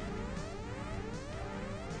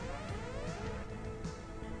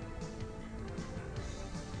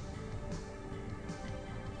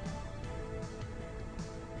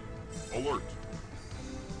 Alert.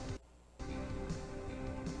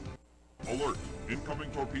 Alert.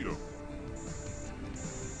 Incoming torpedo.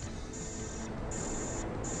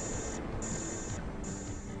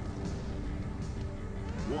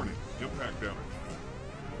 Warning. Impact damage.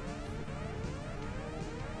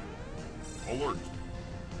 Alert.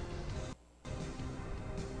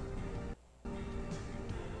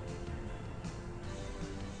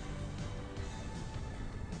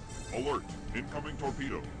 Alert. Incoming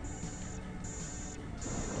torpedo.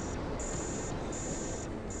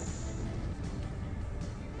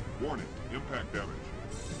 Warning. Impact damage.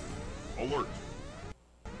 Alert.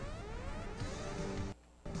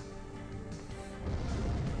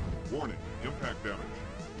 Warning. Impact damage.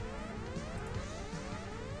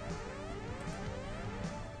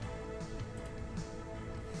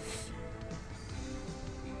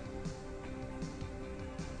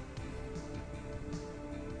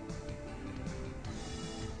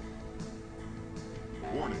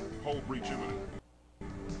 Warning. Hull breach imminent.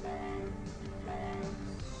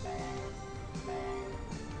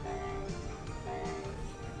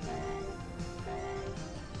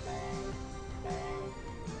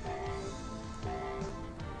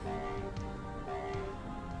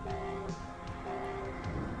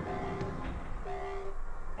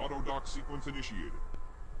 Auto-dock sequence initiated.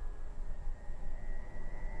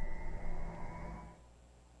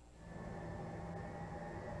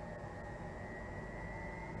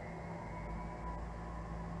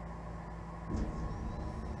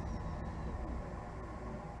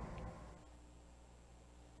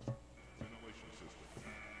 Ventilation system.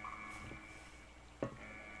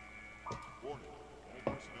 Warning. All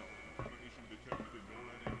personnel. Contamination detected in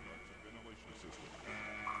NORAD air ducts and ventilation system.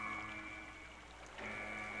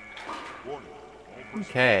 Warning. All personnel.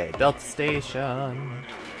 Okay, Delta Station.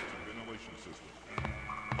 Ventilation system.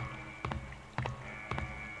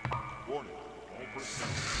 Warning. All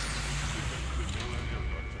personnel. Detected in NORAD air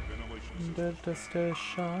ducts and ventilation system. Delta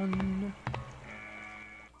Station.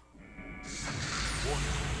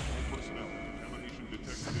 Warning. All personnel. Contamination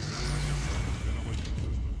detected in NORAD air ducts and ventilation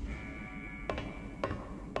system.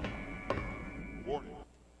 Warning. Warning.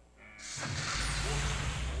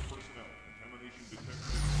 All personnel. Contamination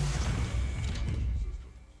detected in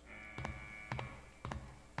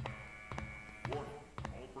Warning.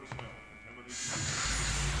 All personnel. Contamination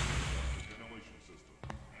detected in ventilation system.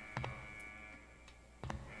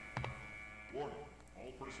 Warning.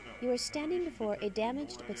 All personnel. You are standing before a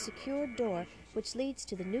damaged but secured door which leads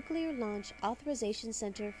to the Nuclear Launch Authorization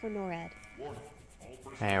Center for NORAD. Warning. All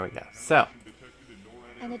personnel. There we go. So, Detected in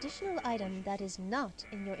NORAD An additional item that is not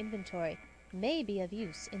in your inventory may be of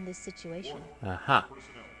use in this situation. Uh-huh.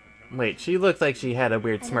 Wait, she looked like she had a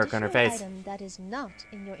weird smirk on her face. An item that is not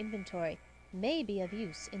in your inventory may be of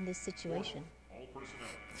use in this situation.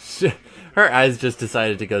 Her eyes just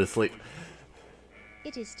decided to go to sleep.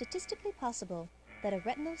 It is statistically possible that a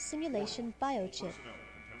retinal simulation biochip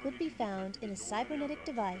could be found in a cybernetic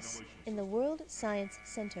device in the World Science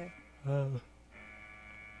Center. Oh,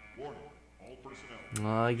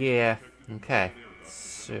 yeah. Okay.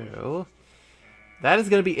 So, that is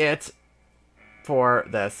going to be it for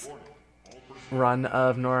this run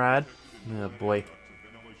of NORAD. Oh, boy.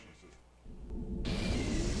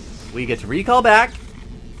 We get to recall back,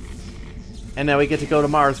 and now we get to go to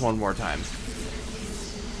Mars one more time.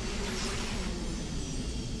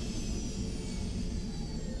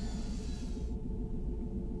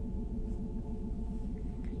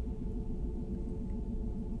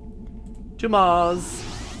 To Mars.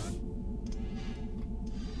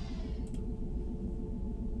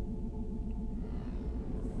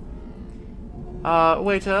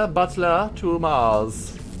 Waiter, butler, to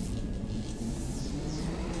Mars.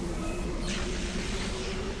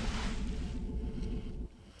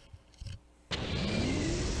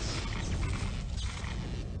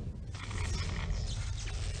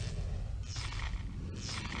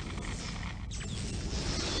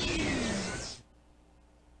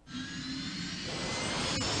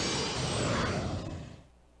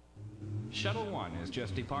 Shuttle 1 has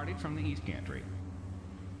just departed from the East Gantry.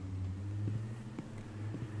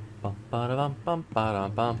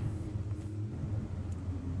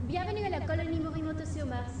 Bienvenue à la colonie Morimoto sur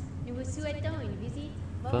Mars. Nous vous souhaitons une visite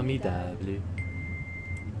Formidable.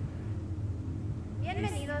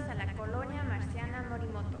 Bienvenidos a la colonia marciana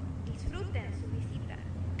Morimoto. Disfruten su visita.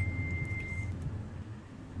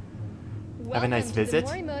 Have a nice Welcome visit.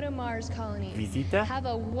 to the Morimoto Mars colony. Visita. Have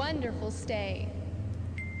a wonderful stay.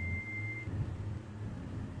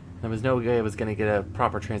 There was no way I was going to get a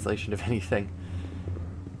proper translation of anything.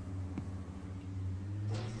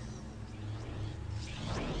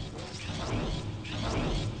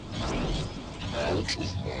 Out of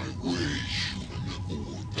my way, human,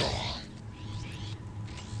 or die.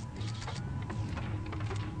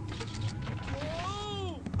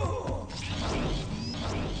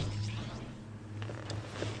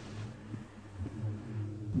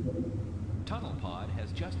 Tunnel pod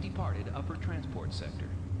has just departed upper transport sector.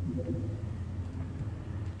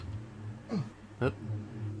 Oop.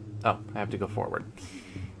 Oh, I have to go forward.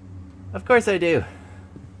 Of course I do.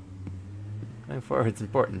 Going forward's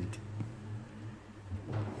important.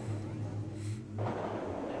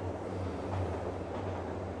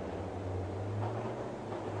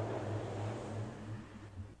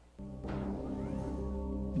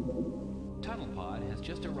 Tunnel pod has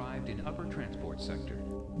just arrived in upper transport sector.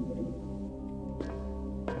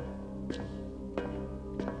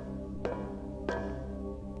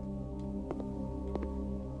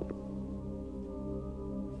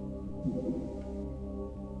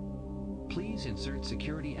 Please insert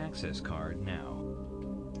security access card now.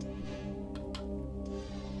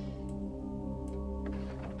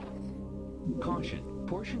 Caution.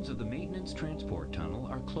 Portions of the maintenance transport tunnel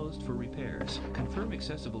are closed for repairs. Confirm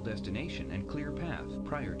accessible destination and clear path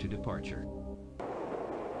prior to departure.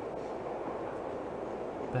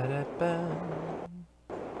 Ba-da-ba.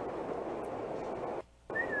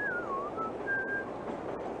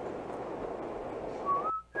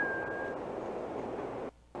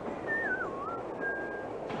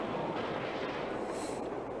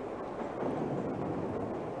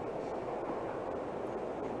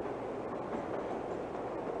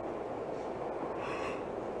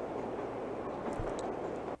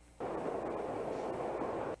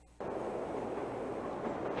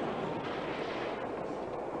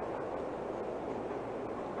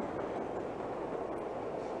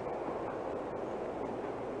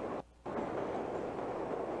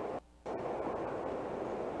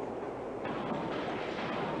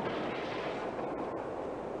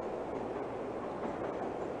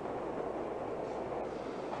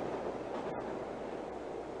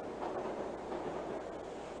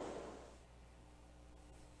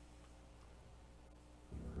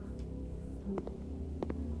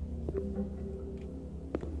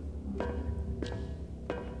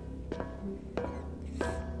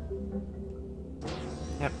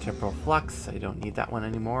 Yep, temporal flux. I don't need that one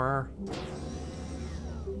anymore.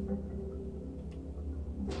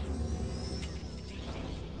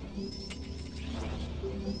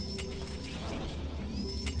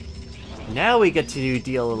 Now we get to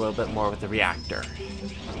deal a little bit more with the reactor.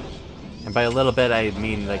 And by a little bit, I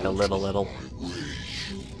mean like a little.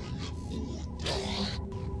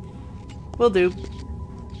 Will do.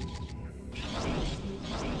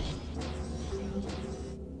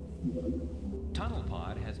 Tunnel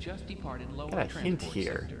pod has just departed lower Got a hint transport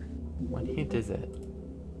here. sector. What hint is it?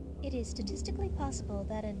 It is statistically possible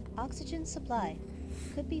that an oxygen supply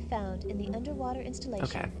could be found in the underwater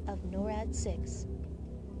installation of NORAD-6.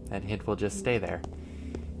 That hint will just stay there.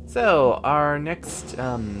 So, our next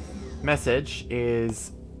message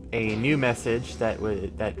is a new message that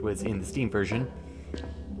was in the Steam version,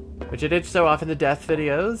 which I did show off in the death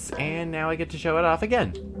videos, and now I get to show it off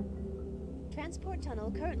again. Transport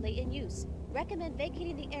tunnel currently in use. Recommend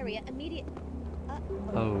vacating the area immediately.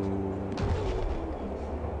 Oh.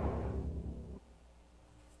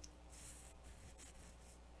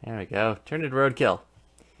 There we go. Turn it roadkill.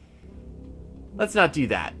 Let's not do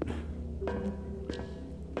that.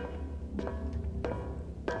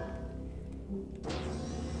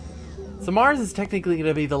 So Mars is technically going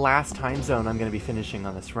to be the last time zone I'm going to be finishing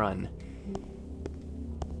on this run,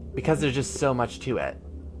 because there's just so much to it.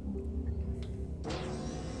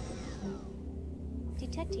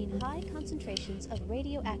 Detecting high concentrations of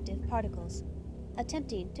radioactive particles.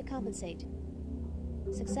 Attempting to compensate.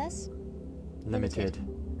 Success? Limited.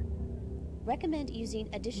 Recommend using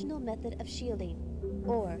additional method of shielding,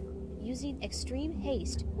 or using extreme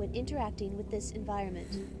haste when interacting with this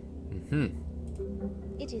environment.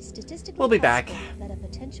 It is statistically We'll be back. possible that a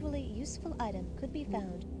potentially useful item could be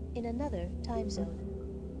found in another time zone.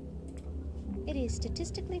 It is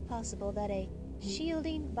statistically possible that a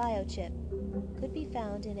shielding biochip could be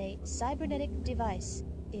found in a cybernetic device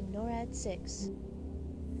in NORAD-6.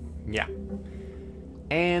 Yeah.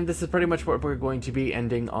 And this is pretty much what we're going to be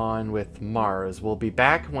ending on with Mars. We'll be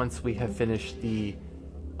back once we have finished the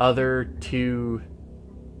other 2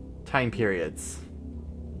 time periods.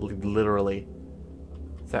 Literally.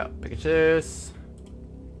 So, Pegasus.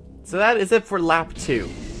 So that is it for lap 2.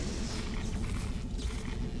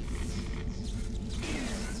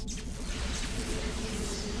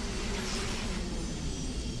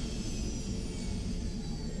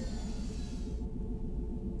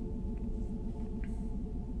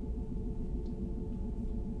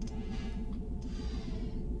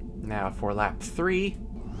 Now for lap 3,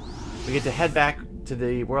 we get to head back to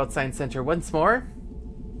the World Science Center once more.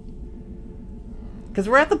 Because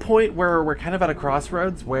we're at the point where we're kind of at a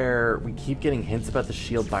crossroads where we keep getting hints about the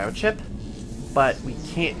shield biochip, but we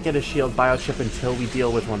can't get a shield biochip until we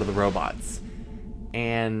deal with one of the robots.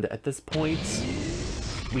 And at this point,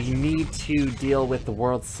 we need to deal with the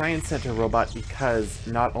World Science Center robot because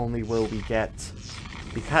not only will we get...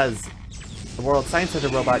 Because the World Science Center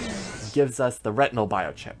robot gives us the retinal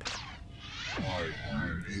biochip.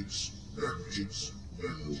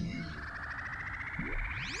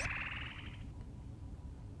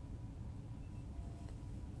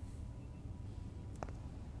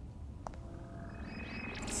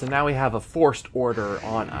 So now we have a forced order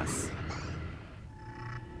on us.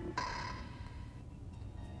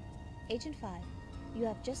 Agent 5, you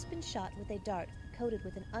have just been shot with a dart coated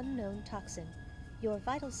with an unknown toxin. Your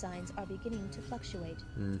vital signs are beginning to fluctuate.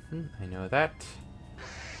 I know that.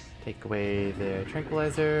 Take away the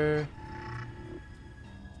tranquilizer.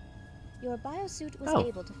 Your biosuit was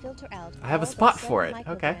able to filter out I have a all spot but for 7 it.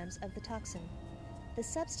 Okay. micrograms of the toxin. The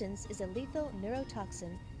substance is a lethal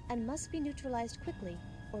neurotoxin and must be neutralized quickly,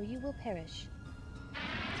 or you will perish.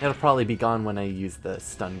 It'll probably be gone when I use the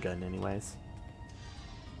stun gun anyways.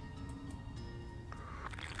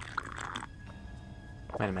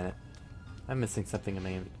 Wait a minute. I'm missing something in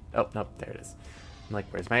my... Oh, nope, there it is. I'm like,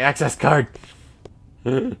 where's my access card?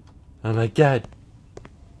 Oh my god.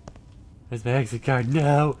 Where's my access card?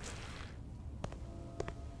 No!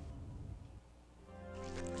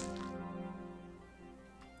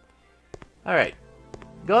 Alright.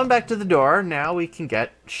 Going back to the door, now we can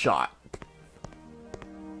get shot.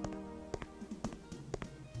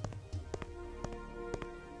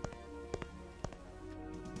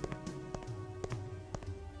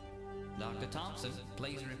 Dr. Thompson,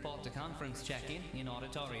 please report to conference check-in in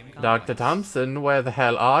auditorium complex. Dr. Thompson, where the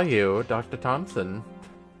hell are you? Dr. Thompson.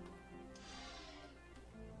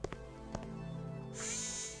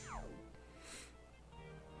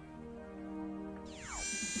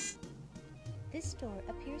 This door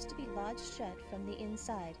appears to be lodged shut from the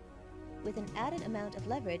inside. With an added amount of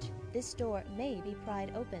leverage, this door may be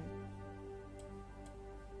pried open.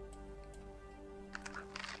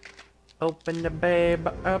 Open the babe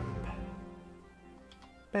up.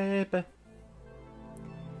 Babe.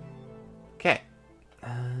 Okay.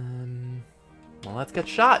 Well, let's get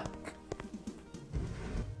shot.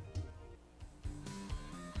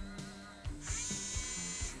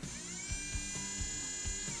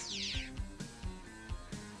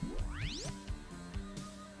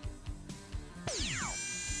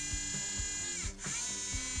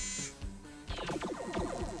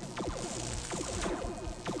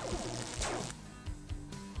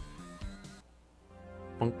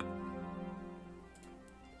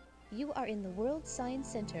 are in the World Science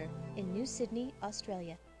Centre in New Sydney,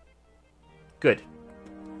 Australia. Good.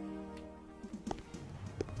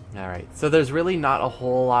 Alright, so there's really not a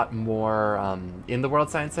whole lot more in the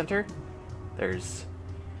World Science Center. There's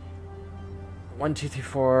 1, 2, 3,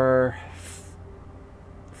 4...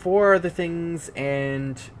 4 other things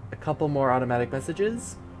and a couple more automatic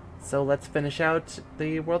messages. So let's finish out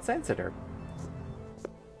the World Science Center.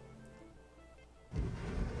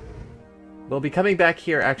 We'll be coming back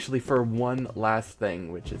here actually for one last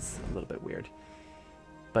thing, which is a little bit weird.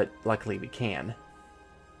 But luckily we can.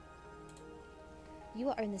 You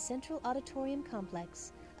are in the Central Auditorium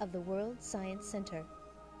Complex of the World Science Center.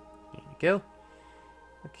 There you go.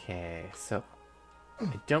 Okay, so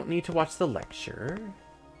I don't need to watch the lecture.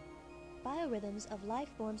 Biorhythms of life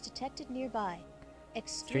forms detected nearby.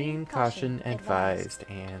 Extreme caution advised,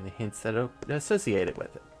 and the hints that are associated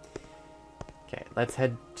with it. Okay, let's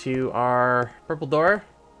head to our purple door.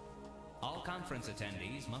 All conference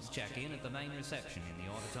attendees must check in at the main reception in the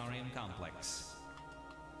auditorium complex.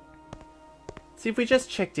 See, if we just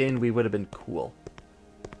checked in, we would have been cool.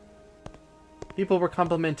 People were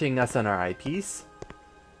complimenting us on our eyepiece.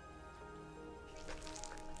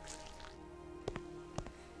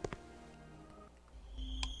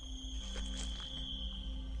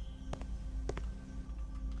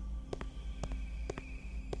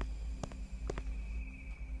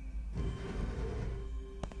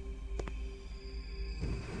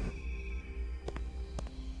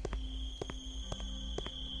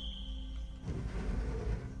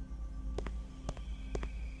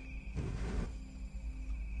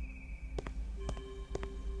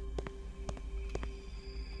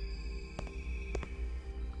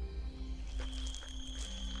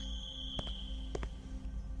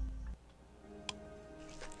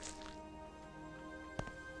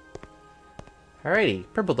 Alrighty,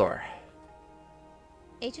 purple door.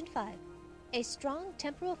 Agent 5. A strong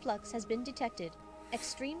temporal flux has been detected.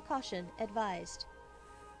 Extreme caution advised.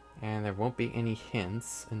 And there won't be any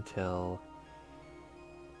hints until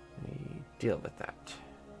we deal with that.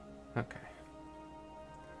 Okay.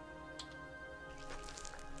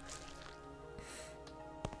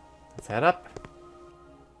 Let's head up.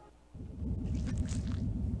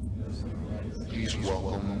 Please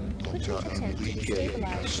welcome Quickly attempt to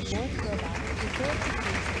destabilize the fourth robot before it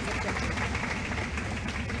completes its objective.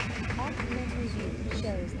 Off-link review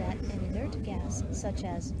shows that an inert gas, such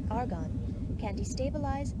as argon, can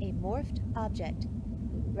destabilize a morphed object.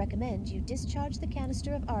 Recommend you discharge the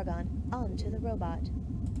canister of argon onto the robot.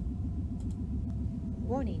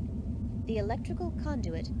 Warning: the electrical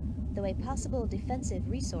conduit, though a possible defensive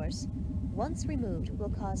resource, once removed will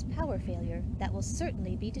cause power failure that will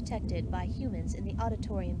certainly be detected by humans in the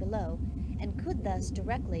auditorium below and could thus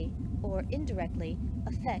directly or indirectly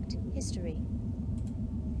affect history.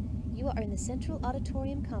 You are in the Central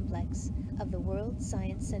Auditorium Complex of the World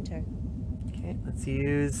Science Center. Okay, let's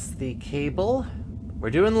use the cable.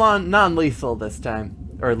 We're doing non-lethal this time.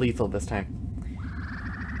 Or lethal this time.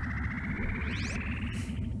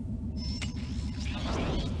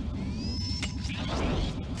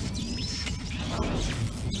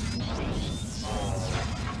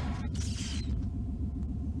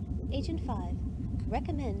 Agent 5,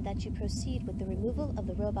 recommend that you proceed with the removal of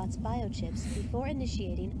the robot's biochips before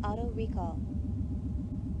initiating auto recall.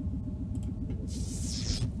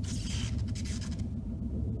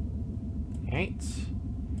 Alright.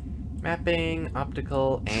 Mapping,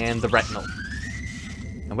 optical, and the retinal.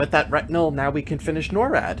 And with that retinal, now we can finish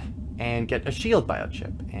NORAD and get a shield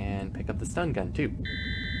biochip and pick up the stun gun too.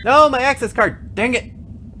 No, my access card! Dang it!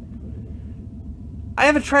 I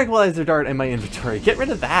have a tranquilizer dart in my inventory. Get rid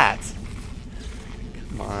of that!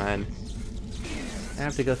 Come on. I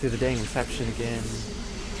have to go through the dang reception again.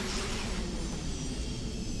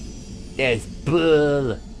 Yeah, it's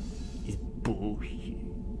bull. It's bullshit.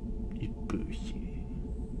 It's bullshit.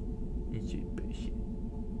 It's just bullshit.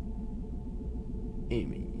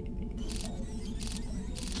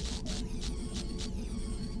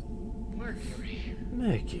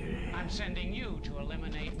 Mercury. I'm sending you to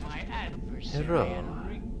eliminate my adversary, Hello.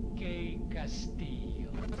 Enrique Castillo,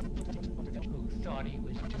 who thought he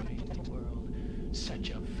was doing the world such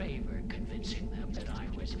a favor, convincing them that I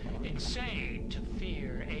was insane to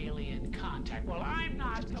fear alien contact. Well, I'm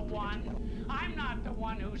not the one. I'm not the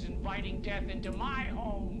one who's inviting death into my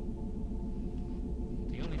home.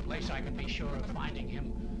 The only place I can be sure of finding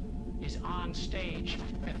him is on stage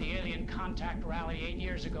at the Alien Contact Rally 8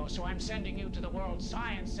 years ago, so I'm sending you to the World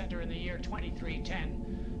Science Center in the year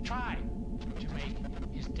 2310. Try to make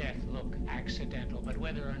his death look accidental, but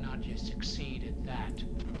whether or not you succeed at that,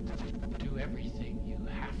 do everything you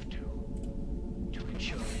have to. to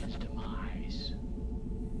ensure his demise.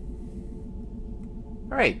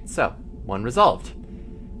 Alright, so, one resolved.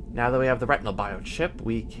 Now that we have the retinal biochip,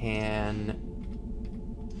 we can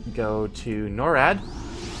go to NORAD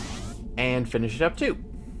and finish it up too.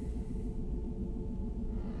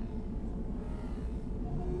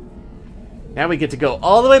 Now we get to go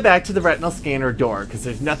all the way back to the retinal scanner door, because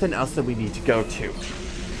there's nothing else that we need to go to.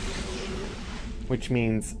 Which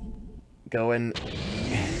means going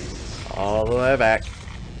all the way back.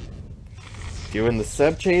 Doing the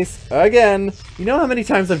sub chase again. You know how many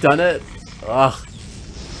times I've done it? Ugh.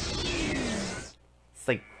 It's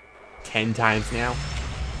like 10 times now.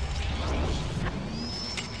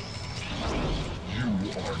 You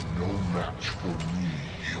are no match for me,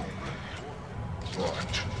 human.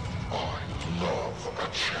 But I love a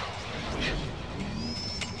challenge.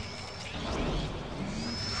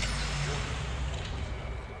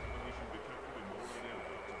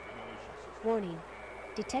 Warning.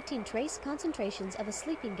 Detecting trace concentrations of a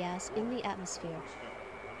sleeping gas in the atmosphere.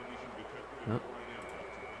 Oh.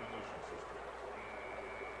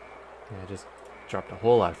 Yeah, I just dropped a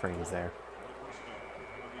whole lot of frames there.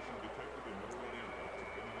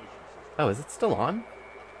 Oh, is it still on?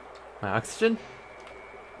 My oxygen?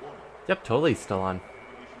 Yep, totally still on.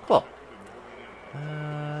 Cool.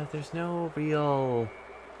 There's no real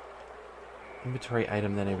inventory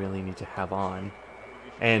item that I really need to have on.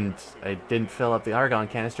 And I didn't fill up the argon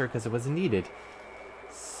canister because it wasn't needed.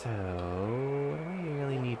 So, what do I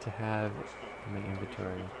really need to have in my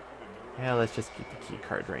inventory? Yeah, let's just keep the key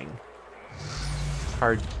card ring.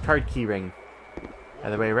 Card key ring.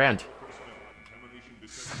 Other way around.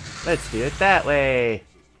 Let's do it that way.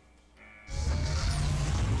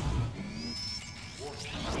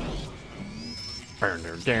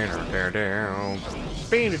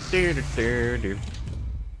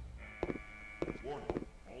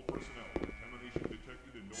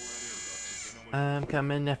 I'm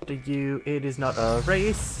coming after you. It is not a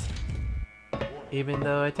race, even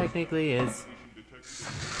though it technically is.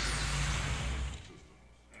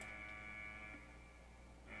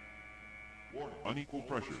 Unequal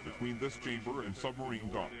pressure between this chamber and submarine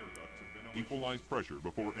dock. Equalize pressure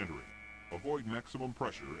before entering. Avoid maximum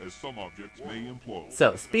pressure as some objects may implode.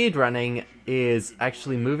 So, speed running is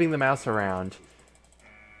actually moving the mouse around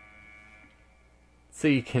so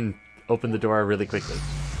you can open the door really quickly.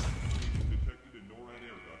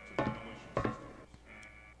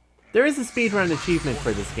 There is a speedrun achievement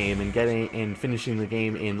for this game in finishing the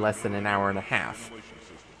game in less than an hour and a half,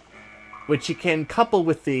 which you can couple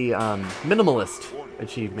with the minimalist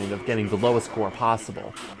achievement of getting the lowest score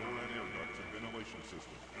possible.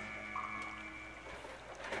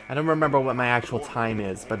 I don't remember what my actual time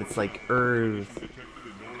is, but it's like early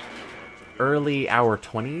hour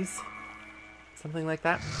 20s, something like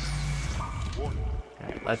that.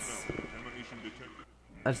 Alright,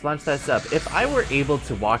 let's launch that up. If I were able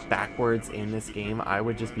to walk backwards in this game, I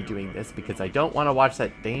would just be doing this because I don't want to watch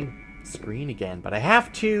that dang screen again, but I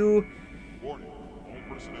have to.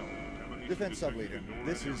 Defense Subleader,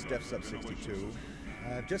 this is Def Sub 62.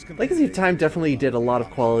 Legacy of Time definitely did a lot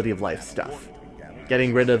of quality of life stuff.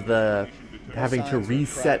 Getting rid of the having to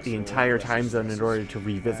reset the entire time zone in order to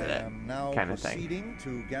revisit it, kind of thing. Proceeding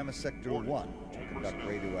to Gamma Sector 1 to conduct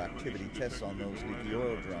radioactivity tests on those leaky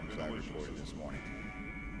oil drums I reported this morning.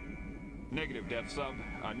 Negative, Def Sub.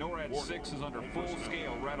 NORAD 6 is under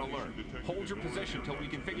full-scale red alert. Hold your position till we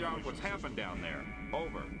can figure out what's happened down there.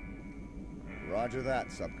 Over. Roger that,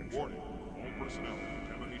 Sub-Control.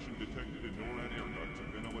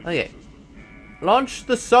 Okay. Launch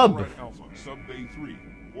the sub. Alpha, Sub Bay 3.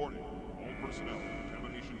 Warning. All personnel.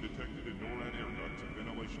 Contamination detected in NORAD air ducts and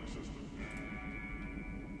ventilation system.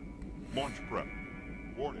 Launch prep.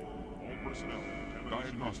 Warning. All personnel.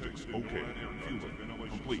 Diagnostics okay. Fueling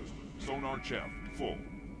complete. Sonar chaff full.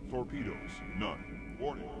 Torpedoes none.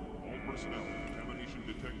 Warning. All personnel. Contamination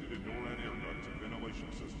detected in NORAD air ducts and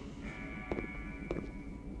ventilation system.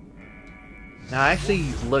 Now, I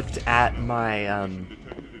actually looked at my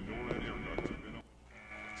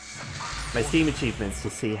my Steam achievements to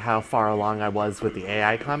see how far along I was with the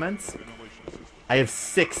AI comments. I have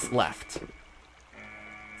 6 left.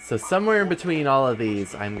 So somewhere in between all of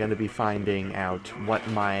these, I'm going to be finding out what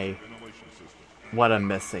I'm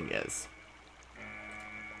missing is.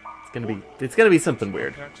 It's gonna be something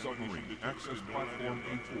weird. I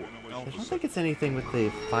don't think it's anything with the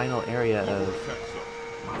final area of.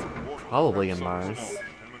 It's probably in Mars.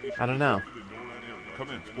 I don't know.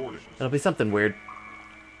 It'll be something weird.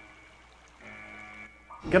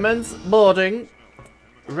 Commence boarding.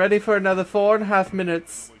 Ready for another 4.5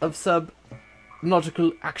 minutes of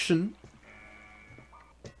sub-nautical action.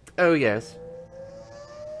 Oh yes.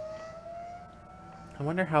 I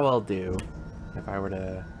wonder how I'll do if I were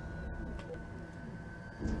to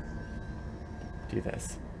do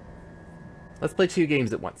this. Let's play 2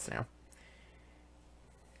 games at once now.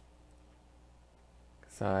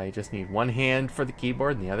 So I just need one hand for the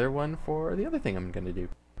keyboard and the other one for the other thing I'm going to do.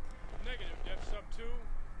 Negative, Depth Sub 2.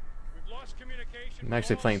 We've lost communication. I'm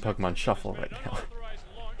actually playing Pokemon Shuffle right now. Unauthorized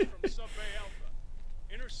launch from Sub-Bay Alpha.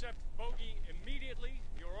 Intercept bogey immediately.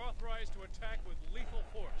 You're authorized to attack with lethal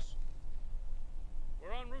force.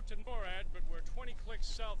 We're en route to NORAD, but we're 20 clicks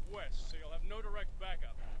southwest, so you'll have no direct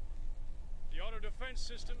backup. The auto defense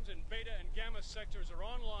systems in Beta and Gamma sectors are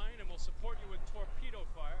online and will support you with torpedo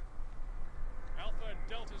fire. Alpha and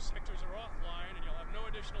Delta sectors are offline, and you'll have no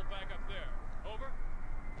additional backup there. Over?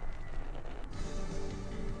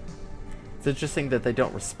 It's interesting that they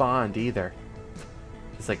don't respond either.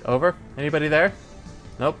 Just like, over? Anybody there?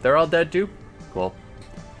 Nope, they're all dead too? Cool.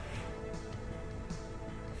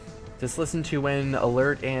 Just listen to when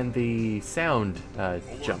alert and the sound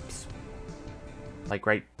jumps. Like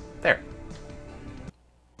right there.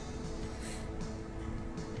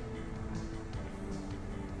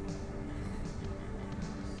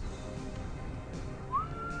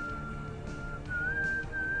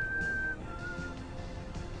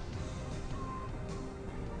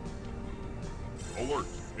 Alert!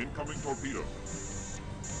 Incoming torpedo.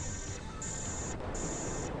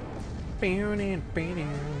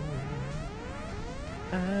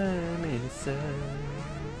 I'm inside.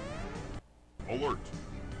 Alert!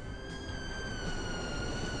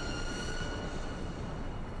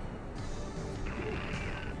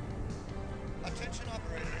 Attention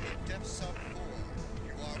operator in Depth Sub 4.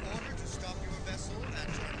 You are ordered to stop your vessel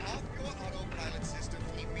and turn off your autopilot system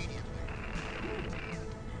immediately.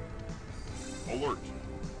 Alert!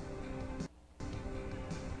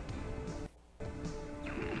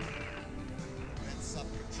 Red Sub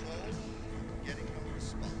Control, getting no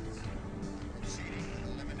response. Proceeding with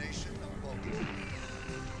elimination of bogey.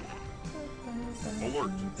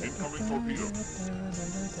 Alert! Incoming torpedo.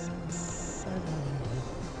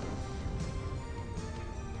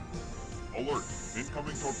 Alert!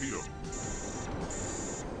 Incoming torpedo.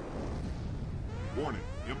 Warning!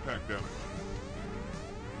 Impact damage.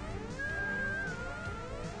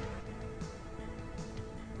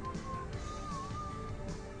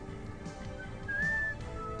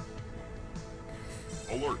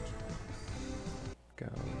 Alert! Go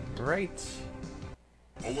right.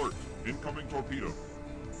 Alert! Incoming torpedo.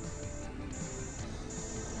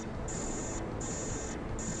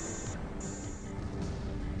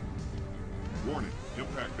 Warning!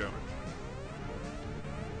 Impact damage.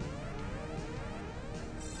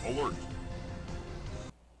 Alert!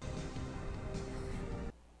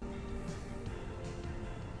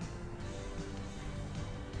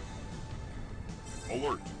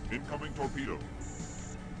 Alert! Incoming torpedo.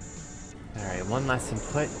 Alright, one last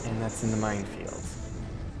input, and that's in the minefield.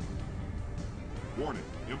 Warning!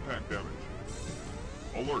 Impact damage.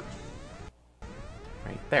 Alert!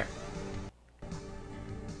 Right there.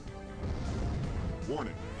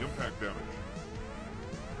 Warning! Impact damage.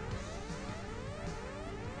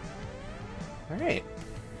 Alright.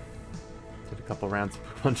 Did a couple rounds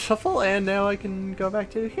of Pokemon Shuffle, and now I can go back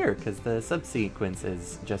to here, because the subsequence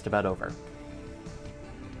is just about over.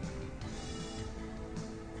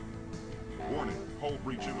 Warning! Hull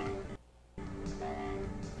breach imminent.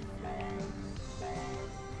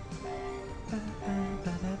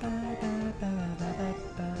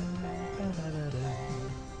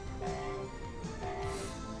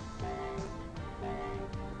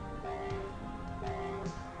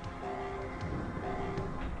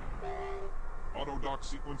 Auto dock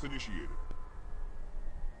sequence initiated.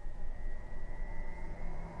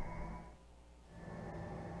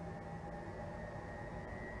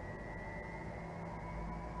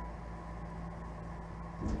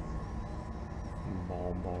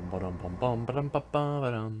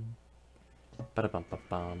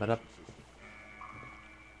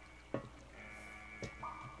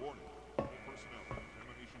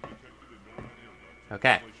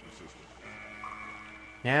 Okay.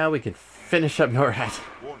 Now we can finish up NORAD.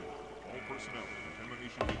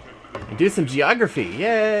 And do some geography.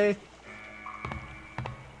 Yay!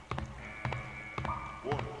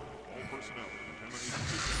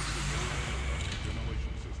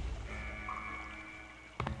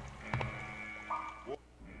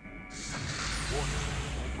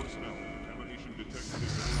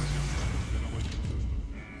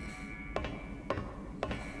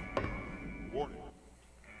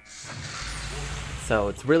 So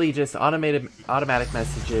it's really just automatic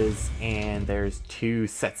messages, and there's two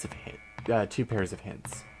sets of two pairs of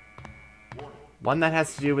hints. One that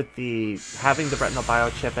has to do with the having the retinal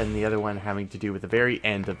biochip, and the other one having to do with the very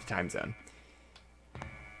end of the time zone.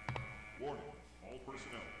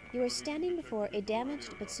 You are standing before a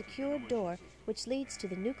damaged but secured door which leads to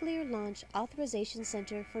the Nuclear Launch Authorization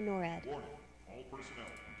Center for NORAD.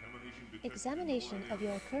 Examination of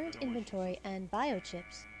your current inventory and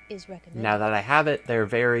biochips is recommended. Now that I have it, they're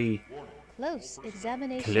very... Close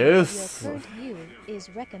examination of your current view is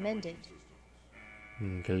recommended.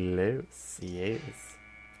 Close, yes.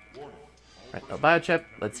 Retinal biochip,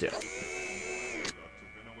 let's do it.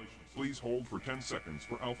 Please hold for 10 seconds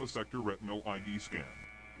for Alpha Sector Retinal ID scan.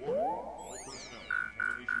 All personnel,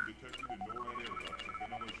 contamination detected in NORAD air ducts and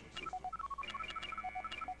ventilation system.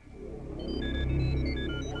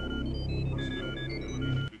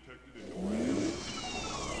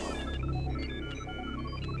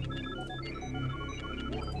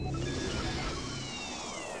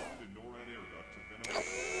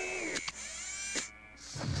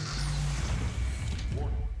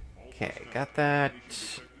 Okay, got that.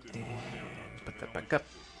 And put that back up.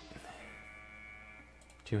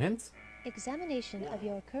 2 hints? Examination of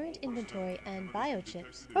your current inventory and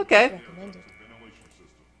biochips Okay. is recommended.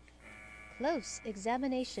 Close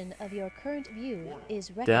examination of your current view is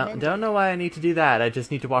recommended. Don't know why I need to do that. I just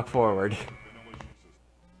need to walk forward.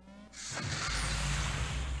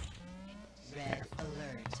 Red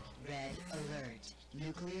alert. Red alert.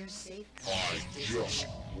 Nuclear safety. I just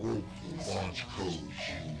broke the launch code,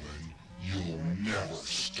 human. You'll never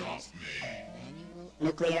stop me.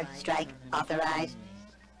 Nuclear strike authorized.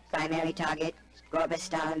 Primary target,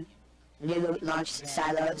 Gorbistan. New launch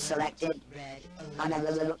silo selected.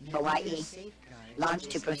 Honolulu, Hawaii. Launch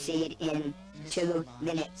to proceed in 2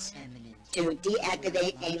 minutes. To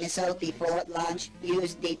deactivate a missile before launch,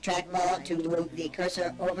 use the trackball to move the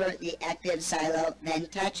cursor over the active silo, then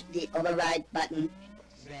touch the override button.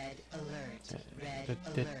 Red alert.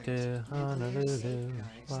 Honolulu,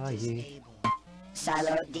 Hawaii.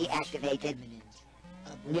 Silo deactivated.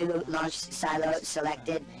 New launch silo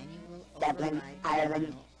selected. Dublin,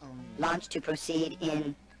 Ireland. Launch to proceed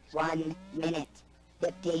in 1 minute.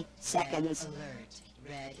 50 seconds.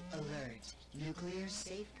 Red alert. Nuclear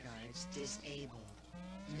safeguards disabled.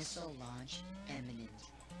 Missile launch imminent.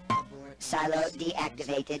 Abort Silo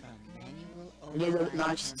deactivated. New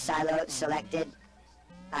launch silo selected.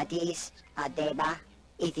 Addis Ababa,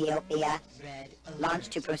 Ethiopia. Launch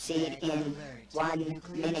to proceed in 1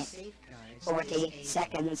 minute. 40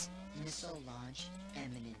 seconds. Missile launch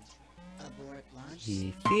imminent. Abort launch.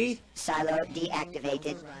 Silo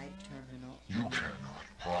deactivated. You cannot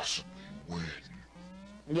possibly win.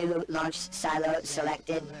 New launch silo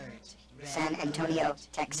selected. San Antonio,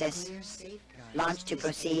 Texas. Launch to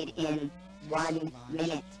proceed in 1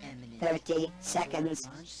 minute. 30 seconds.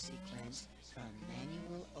 Launch sequence from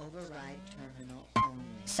manual override terminal only.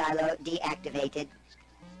 Silo deactivated.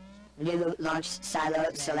 New launch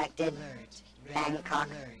silo selected. Bangkok,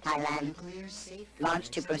 Thailand. Launch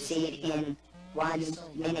to proceed in 1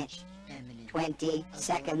 minute. 20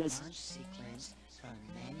 seconds. Launch sequence from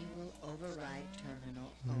manual override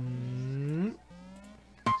terminal only.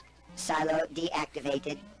 Silo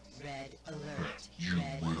deactivated. Red alert. You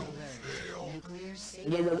Red will alert. fail. Nuclear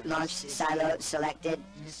New launch silo selected.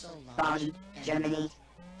 missile launch Bonn, Germany.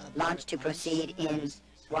 Launch to proceed in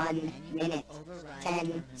 1 minute.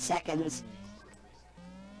 10 seconds.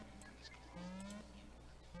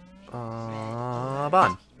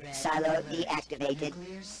 Bon. Silo deactivated.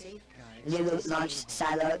 New launch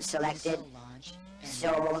silo selected.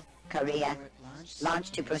 Seoul, Korea.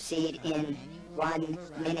 Launch to proceed in 1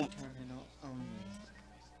 minute.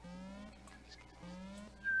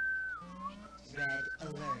 Red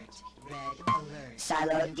alert. Red alert.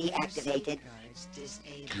 Silo deactivated.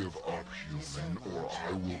 Give up, human, or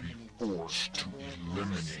I will be forced to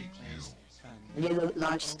eliminate you. New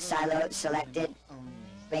launch silo selected.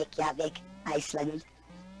 Reykjavik, Iceland.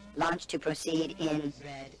 Launch to proceed in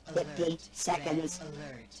 50 seconds.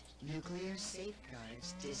 Alert. Nuclear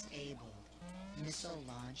safeguards disabled. Missile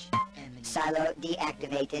launch imminent. Silo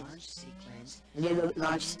deactivated. Launch sequence. New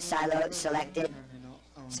launch silo selected.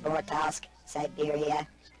 Svortovsk, Siberia.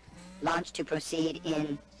 Launch to proceed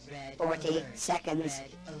in 40 seconds.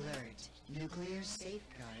 Red alert. Nuclear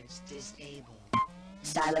safeguards disabled.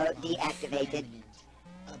 Silo deactivated.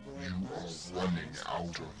 You are running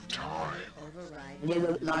out of time.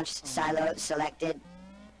 New launch silo selected.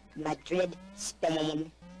 Madrid,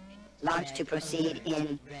 Spain. Launch to proceed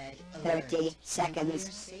in 30 seconds.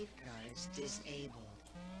 Safeguards disabled.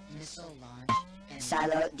 Missile launch imminent.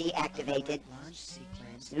 Silo deactivated. Launch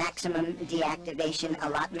sequence. Maximum deactivation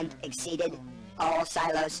allotment exceeded. All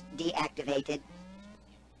silos deactivated.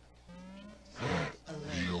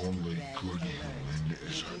 The only good human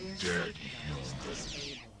is a dead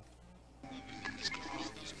human.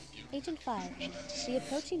 Agent 5, the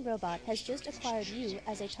approaching robot has just acquired you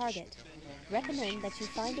as a target. Recommend that you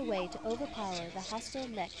find a way to overpower the hostile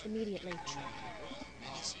mech immediately.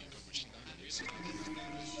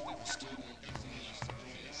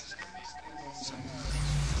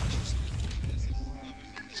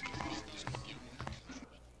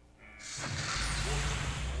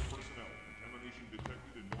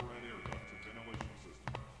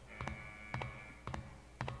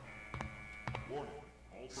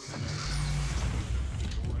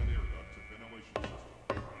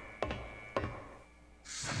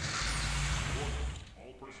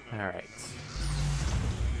 Alright.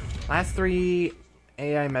 Last 3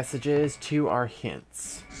 AI messages, 2 are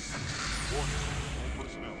hints.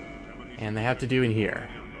 And they have to do in here.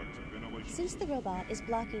 Since the robot is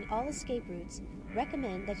blocking all escape routes,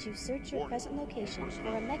 recommend that you search your present location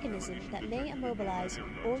for a mechanism that may immobilize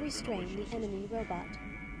or restrain the enemy robot.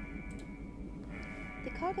 The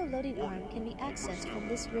cargo loading arm can be accessed from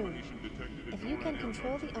this room. If you can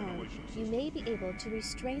control the arm, you may be able to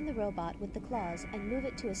restrain the robot with the claws and move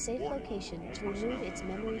it to a safe location to remove its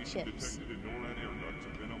memory chips.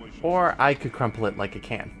 Or I could crumple it like a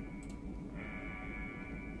can.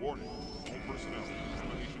 Warning. All personnel.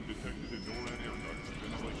 Contamination detected in NORAD air ducts and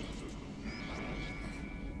ventilation system.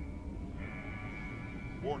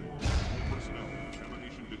 Warning. All personnel.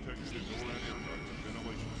 Contamination detected in NORAD air ducts and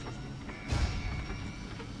ventilation system.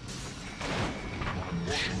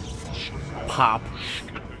 Pop.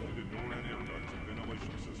 Detected in NORAD air ducts and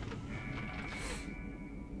ventilation system.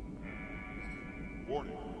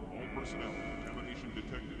 Warning. All personnel. Contamination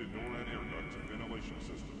detected in NORAD air ducts and ventilation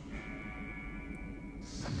system.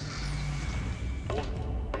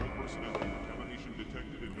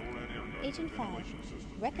 Agent 5,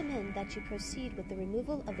 recommend that you proceed with the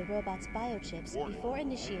removal of the robot's biochips before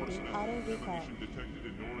initiating auto recall.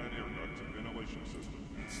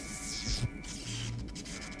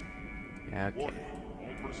 Okay.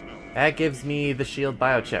 That gives me the shield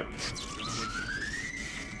biochip.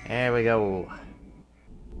 There we go.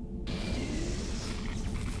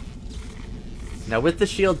 Now with the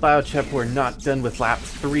shield biochip, we're not done with lap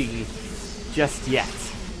 3 just yet.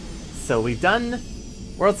 So we've done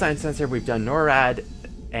World Science Sensor, we've done NORAD,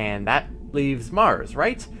 and that leaves Mars,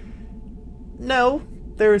 right? No,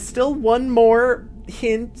 there is still one more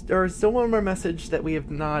hint, or still one more message that we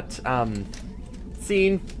have not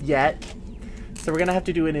seen yet. So we're going to have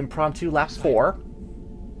to do an impromptu lap 4,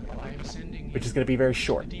 which is going to be very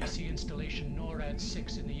short. Deep sea installation NORAD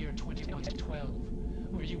 6 in the year 2012,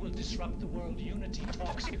 where you will disrupt the world unity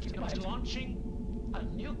talks by launching a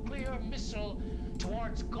nuclear missile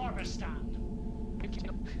towards Gorbistan.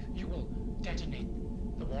 You will detonate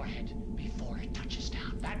the warhead before it touches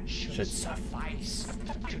down. That should suffice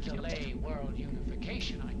to delay world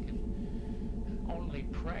unification. I can only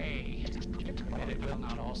pray that it will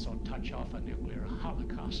not also touch off a nuclear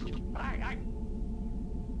holocaust.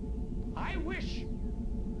 I wish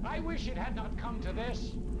it had not come to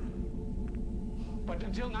this. But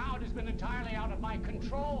until now, it has been entirely out of my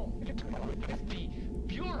control. If the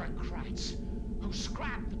bureaucrats who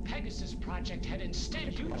scrapped the Pegasus project had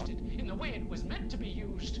instead used it in the way it was meant to be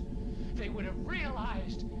used, they would have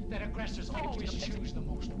realized that aggressors always choose the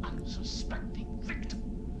most unsuspecting victim.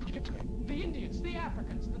 The Indians, the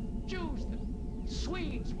Africans, the Jews, the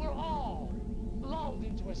Swedes were all lulled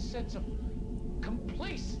into a sense of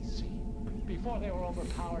complacency before they were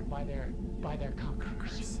overpowered by their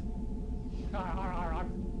conquerors. Our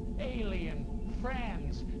alien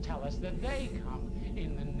friends tell us that they come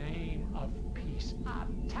in the name of peace, a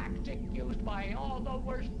tactic used by all the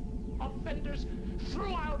worst offenders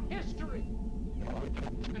throughout history.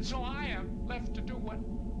 And so I am left to do what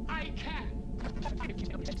I can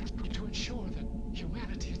to ensure that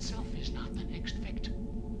humanity itself is not the next victim.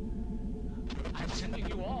 I'm sending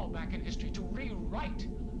you all back in history to rewrite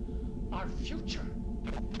our future,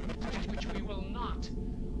 in which we will not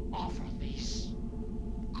offer these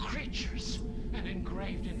creatures an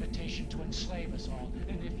engraved invitation to enslave us all.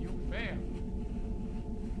 And if you fail,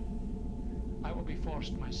 I will be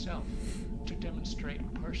forced myself to demonstrate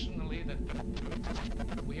personally that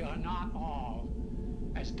we are not all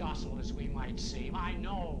as docile as we might seem. I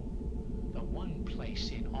know the one place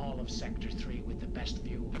in all of Sector 3 with the best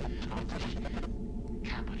view of the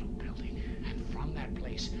Capitol building. And from that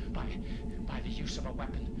place, by the use of a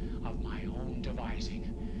weapon of my own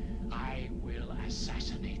devising, I will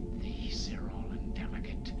assassinate the Orylen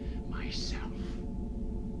delegate myself.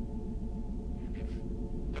 If,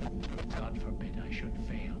 God forbid, I should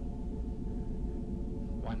fail,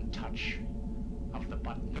 one touch the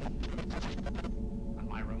button, and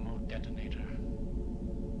my remote detonator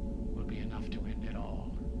will be enough to end it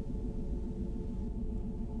all.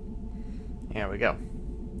 There we go.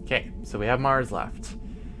 Okay, so we have Mars left.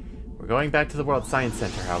 We're going back to the World Science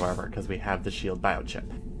Center, however, because we have the SHIELD biochip.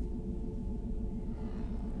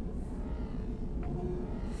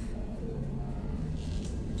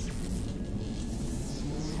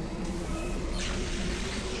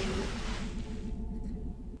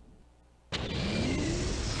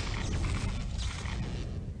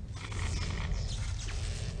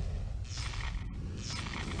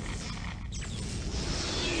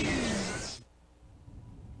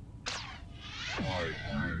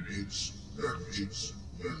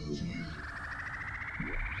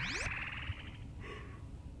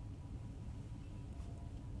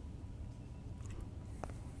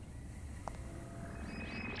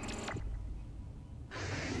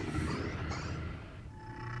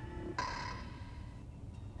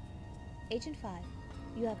 Agent 5,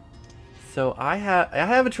 you have... So I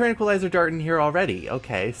have a tranquilizer dart in here already.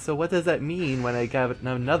 Okay, so what does that mean when I get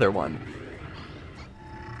another one?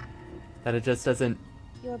 That it just doesn't...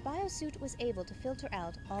 Your biosuit was able to filter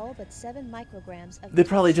out all but 7 micrograms of... They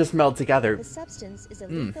probably just meld together. The substance is a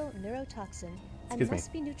lethal neurotoxin and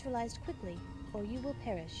must be neutralized quickly, or you will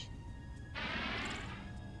perish.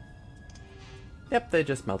 Yep, they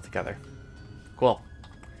just melt together. Cool.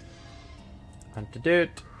 On to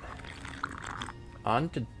dirt. On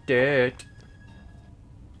to dirt.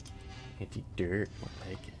 Anti-dirt, more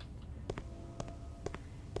like it.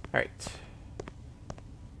 Alright.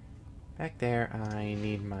 Back there, I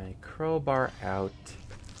need my crowbar out.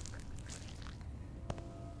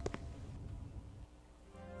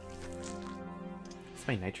 What's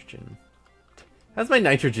my nitrogen? How's my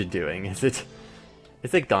nitrogen doing? Is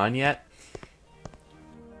it gone yet?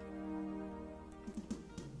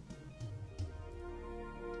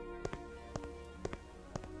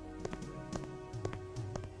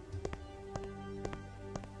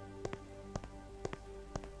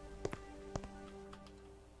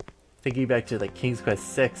 Thinking back to like King's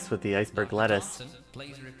Quest 6 with the iceberg lettuce.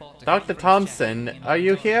 Dr. Thompson, are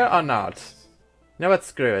you here or not? No, but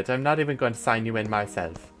screw it. I'm not even going to sign you in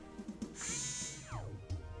myself.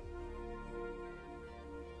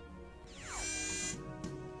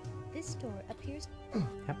 This door appears...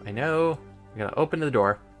 Yep, I know. I'm gonna open the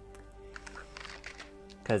door.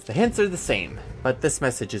 Because the hints are the same, but this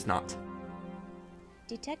message is not.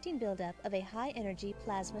 Detecting buildup of a high-energy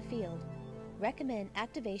plasma field. Recommend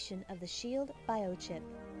activation of the SHIELD biochip.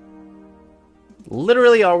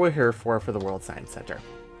 Literally all we're here for the World Science Center.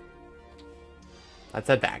 Let's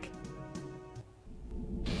head back.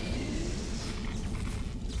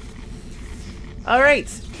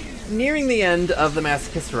 Alright, nearing the end of the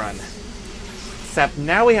Masochist run. Except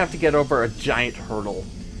now we have to get over a giant hurdle,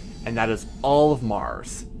 and that is all of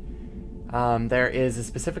Mars. There is a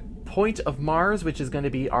specific point of Mars, which is going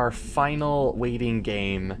to be our final waiting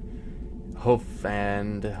game.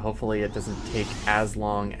 Hopefully it doesn't take as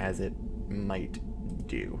long as it might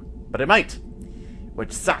do. But it might,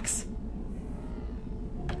 which sucks.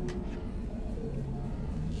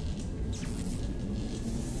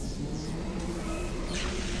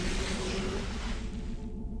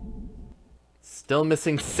 Still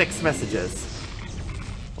missing 6 messages,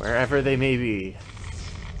 wherever they may be.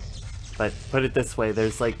 But put it this way,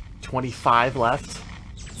 there's like 25 left,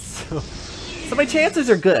 so my chances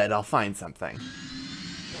are good. I'll find something.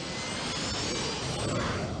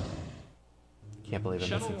 Can't believe it.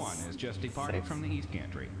 Shuttle 1 has just departed from the East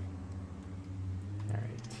Gantry. Alright.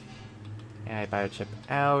 AI biochip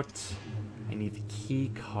out. I need the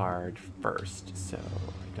key card first, so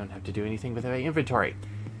I don't have to do anything with my inventory.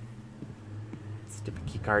 Stupid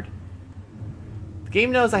key card. The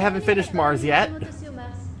game knows I haven't finished Mars yet.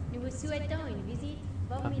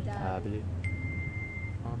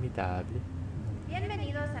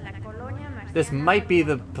 This might be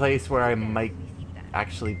the place where I might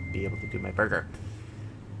actually be able to do my burger.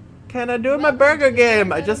 Can I do my burger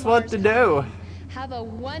game? I just want to know. Have a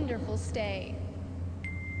wonderful stay.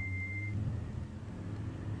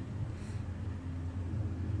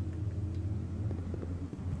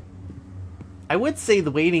 I would say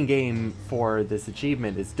the waiting game for this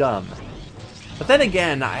achievement is dumb. But then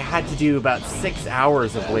again, I had to do about 6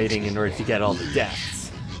 hours of waiting in order to get all the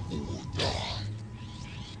deaths.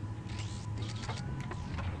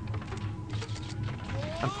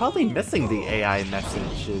 I'm probably missing the AI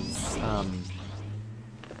messages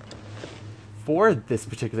for this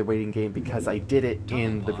particular waiting game because I did it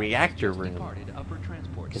in the reactor room.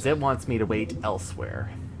 Because it wants me to wait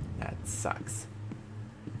elsewhere. That sucks.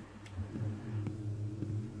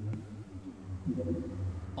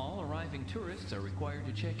 All arriving tourists are required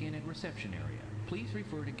to check in at reception area. Please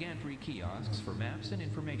refer to gantry kiosks for maps and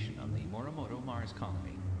information on the Morimoto Mars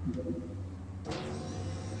colony.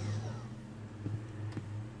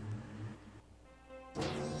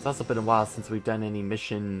 It's also been a while since we've done any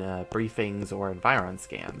mission briefings or environ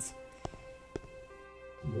scans.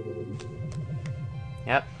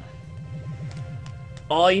 Yep.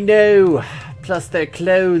 I know! Plus they're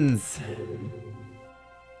clones!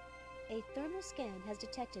 A thermal scan has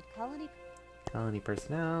detected Colony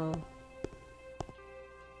personnel.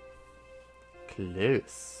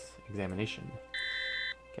 Close. Examination.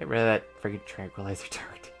 Get rid of that friggin' tranquilizer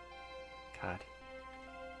turret. God.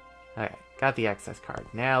 Okay, got the access card.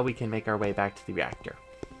 Now we can make our way back to the reactor.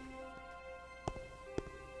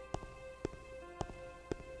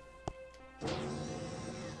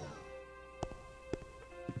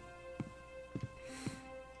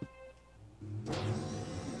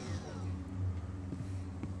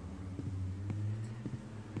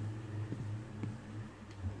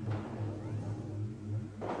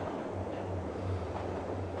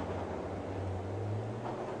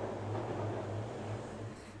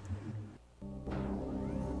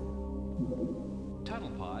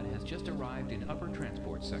 Tunnel pod has just arrived in upper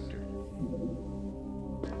transport sector.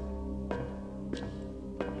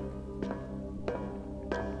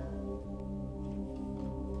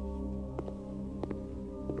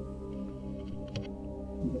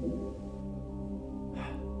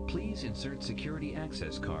 Please insert security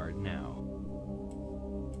access card now.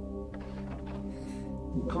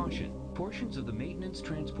 Caution. Portions of the maintenance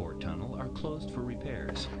transport tunnel are closed for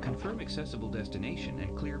repairs. Confirm accessible destination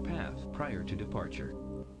and clear path prior to departure.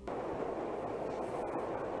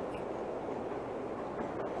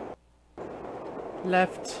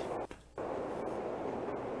 Left.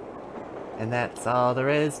 And that's all there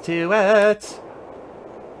is to it.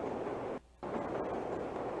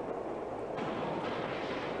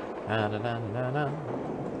 Na na na na na.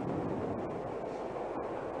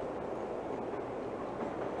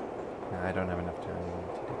 I don't have enough time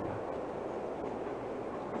to do that.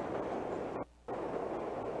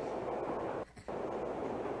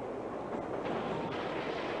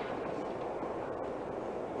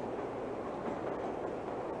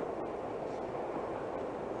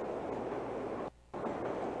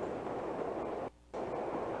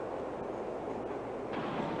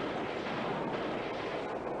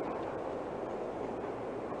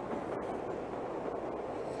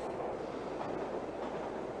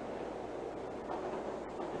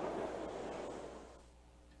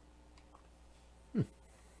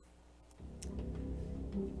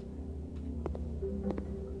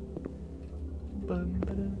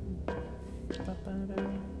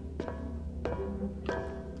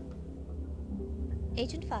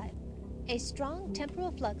 Agent 5. A strong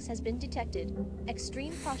temporal flux has been detected.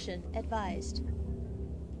 Extreme caution advised.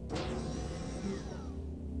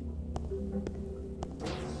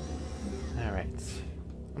 Alright.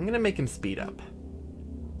 I'm gonna make him speed up.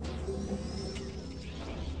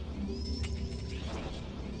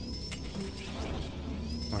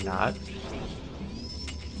 Or not.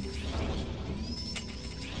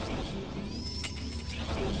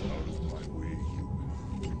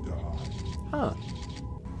 Huh.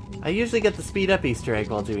 I usually get the speed up Easter egg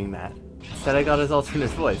while doing that. Instead I got his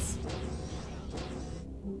alternate voice.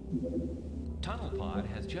 Tunnel pod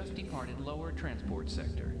has just departed lower transport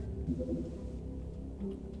sector.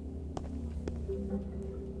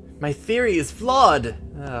 My theory is flawed!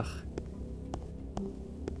 Ugh.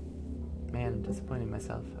 Man, I'm disappointing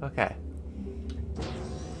myself. Okay.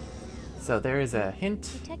 So there is a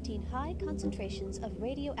hint. Detecting high concentrations of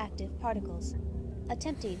radioactive particles.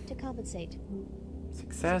 Attempting to compensate.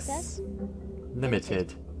 Success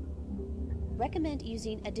limited. Recommend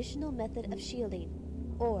using additional method of shielding,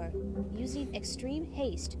 or using extreme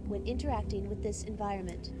haste when interacting with this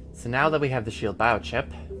environment. So now that we have the shield biochip,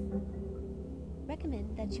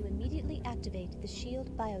 recommend that you immediately activate the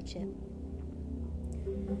shield biochip.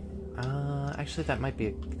 Actually that might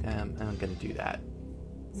be I'm gonna do that.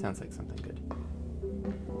 Sounds like something good.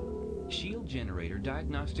 Shield generator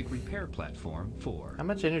diagnostic repair platform 4. How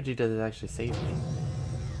much energy does it actually save me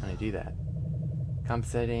when I do that?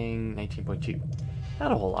 Compensating 19.2.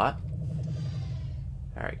 Not a whole lot.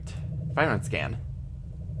 Alright. Environment scan.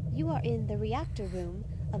 You are in the reactor room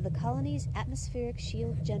of the colony's atmospheric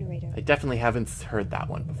shield generator. I definitely haven't heard that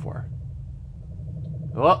one before.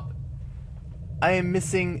 Oh! I am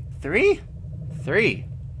missing 3? 3.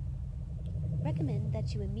 Recommend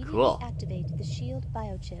that you immediately activate the shield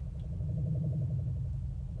biochip.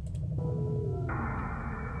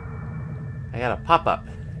 I got a pop-up.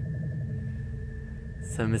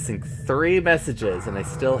 So I'm missing 3 messages, and I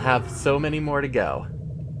still have so many more to go.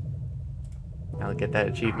 I'll get that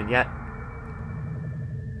achievement yet.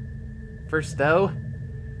 First, though,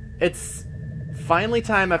 it's finally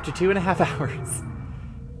time after 2.5 hours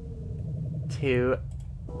to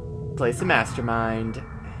place a mastermind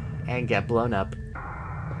and get blown up.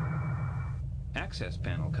 Access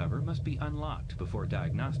panel cover must be unlocked before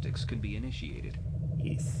diagnostics can be initiated.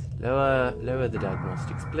 Yes. Lower the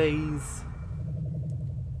diagnostics, please.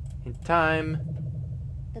 In time.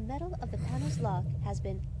 The metal of the panel's lock has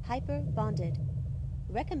been hyper-bonded.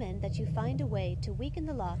 Recommend that you find a way to weaken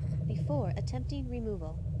the lock before attempting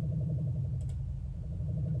removal.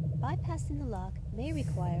 Bypassing the lock may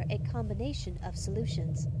require a combination of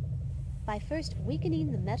solutions. By first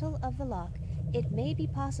weakening the metal of the lock, it may be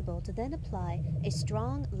possible to then apply a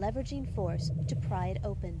strong leveraging force to pry it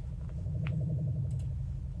open.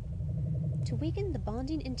 To weaken the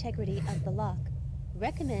bonding integrity of the lock,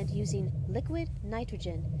 recommend using liquid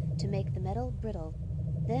nitrogen to make the metal brittle.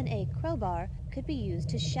 Then a crowbar could be used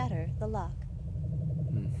to shatter the lock.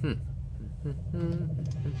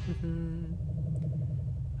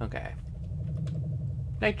 Okay.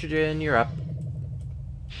 Nitrogen, you're up.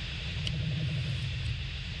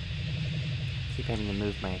 Keep having to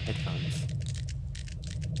move my headphones.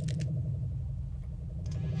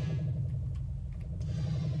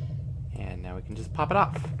 And now we can just pop it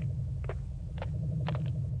off.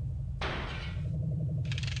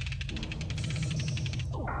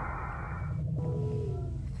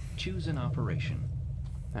 Choose an operation.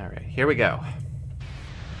 Alright, here we go.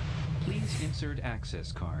 Please insert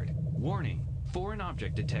access card. Warning, foreign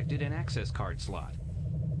object detected in access card slot.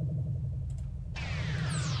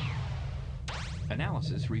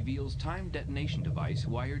 Analysis reveals timed detonation device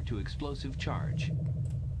wired to explosive charge.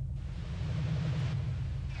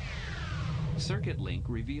 Circuit link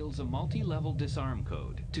reveals a multi-level disarm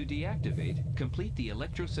code. To deactivate, complete the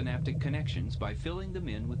electrosynaptic connections by filling them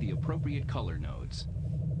in with the appropriate color nodes.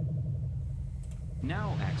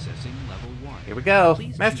 Now accessing level 1. Here we go.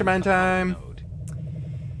 Please Mastermind choose a color time. node.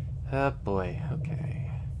 Oh boy,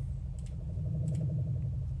 okay.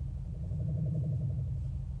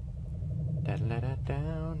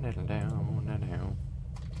 Down.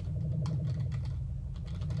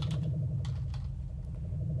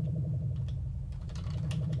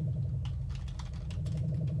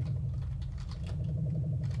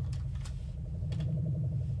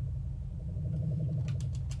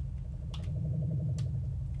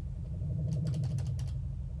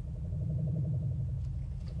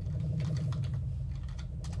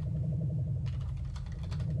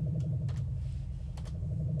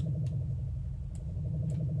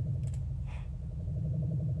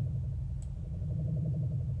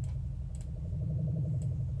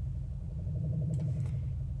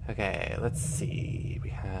 Okay, let's see. We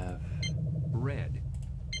have red,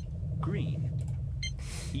 green,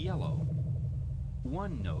 yellow.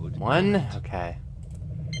 1 node. 1? correct. Okay.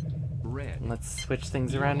 Red. Let's switch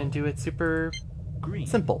things around and do it super Green.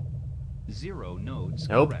 simple. 0 nodes.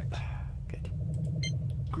 Nope. Correct. Good.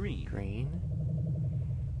 Green. Green.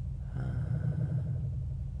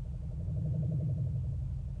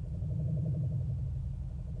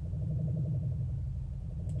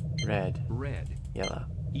 Red. Red. Yellow.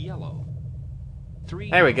 Yellow.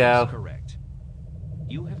 3 There we nodes. go. Correct.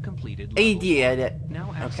 You have completed I level did 1. it. Now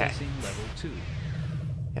Okay. accessing level 2.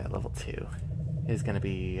 Yeah, level 2 is gonna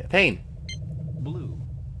be a pain. Blue.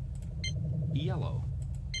 Yellow.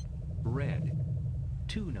 Red.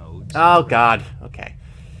 2 nodes. Oh correct. god. Okay.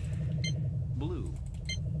 Blue.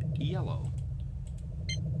 Yellow.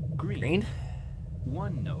 Green. Green.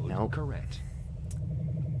 1 node. Nope. Correct.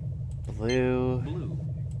 Blue. Blue.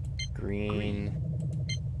 Green.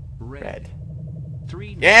 Red.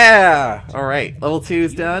 3 nodes. Yeah! Alright, level 2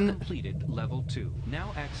 is You have done. completed level 2.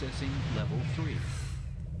 Now accessing level 3.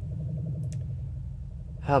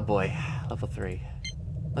 Oh boy, level 3.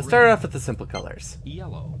 Let's start off with the simple colors.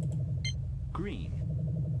 Yellow.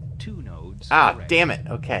 Green. 2 nodes. Ah, correct. damn it.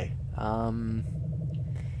 Okay.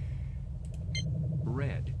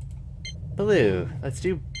 Red. Blue. Let's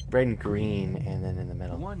do red and green, and then in the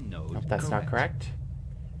middle. 1 node. Nope, that's not correct.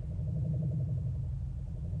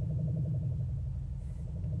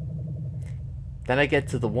 Then I get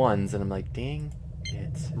to the ones, and I'm like, dang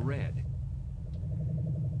it. Red.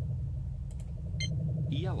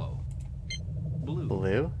 Yellow. Blue.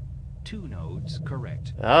 Blue? 2 nodes.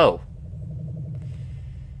 Correct. Oh.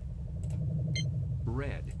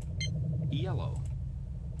 Red. Yellow.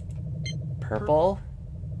 Purple?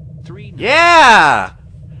 3 nodes. Yeah!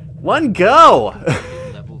 One go!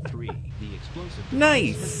 Level 3. The explosive It has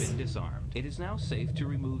Nice! been disarmed. It is now safe to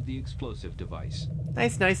remove the explosive device.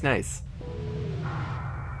 Nice, nice, nice.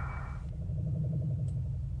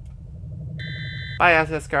 Bye,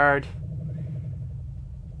 access card.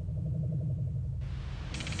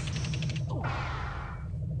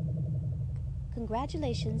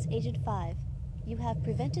 Congratulations, Agent 5. You have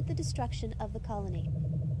prevented the destruction of the colony.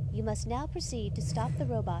 You must now proceed to stop the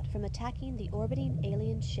robot from attacking the orbiting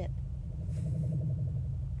alien ship.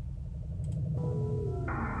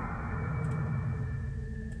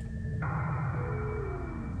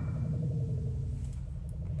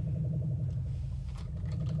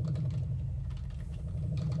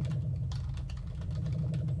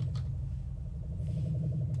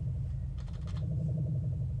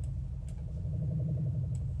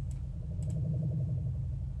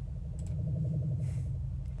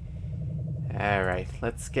 Alright,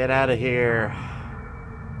 let's get out of here.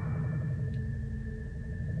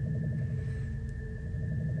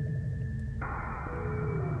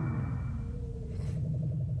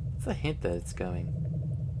 What's a hint that it's going?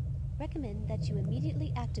 Recommend that you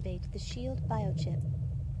immediately activate the shield biochip.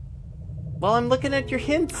 Well, I'm looking at your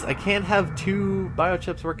hints. I can't have two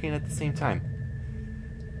biochips working at the same time.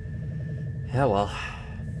 Oh well.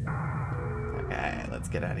 Okay, let's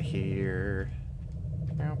get out of here.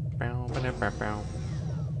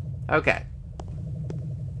 Okay.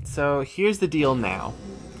 So here's the deal now.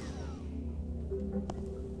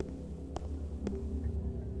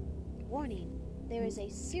 Warning, there is a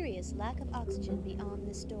serious lack of oxygen beyond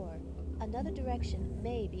this door. Another direction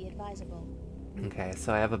may be advisable. Okay,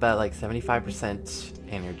 so I have about like 75%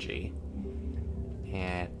 energy.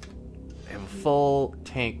 And I have a full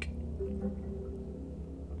tank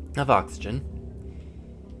of oxygen.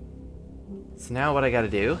 So now what I gotta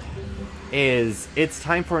do is, it's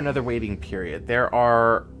time for another waiting period.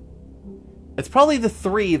 It's probably the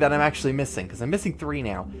 3 that I'm actually missing, because I'm missing 3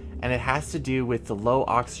 now. And it has to do with the low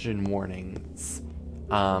oxygen warnings.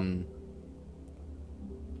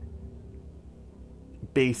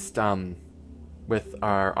 Based, with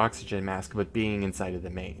our oxygen mask, but being inside of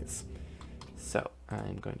the maze. So,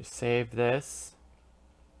 I'm going to save this.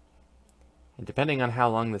 And depending on how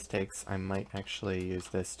long this takes, I might actually use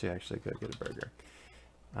this to actually go get a burger.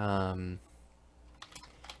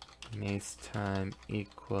 Maze time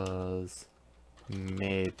equals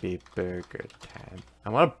maybe burger time. I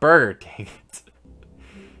want a burger, dang it.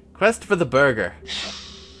 Quest for the burger.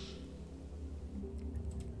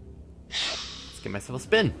 Let's give myself a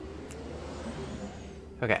spin.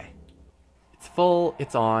 Okay. It's full,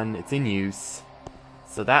 it's on, it's in use.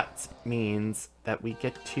 So that means that we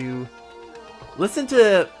get to listen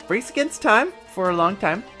to Race Against Time for a long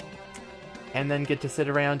time. And then get to sit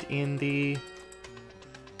around in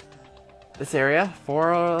this area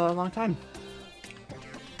for a long time.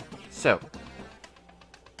 So,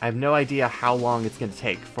 I have no idea how long it's going to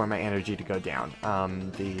take for my energy to go down.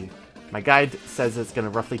 My guide says it's going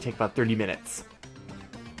to roughly take about 30 minutes.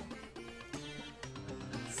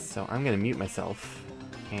 So I'm going to mute myself,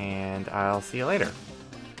 and I'll see you later.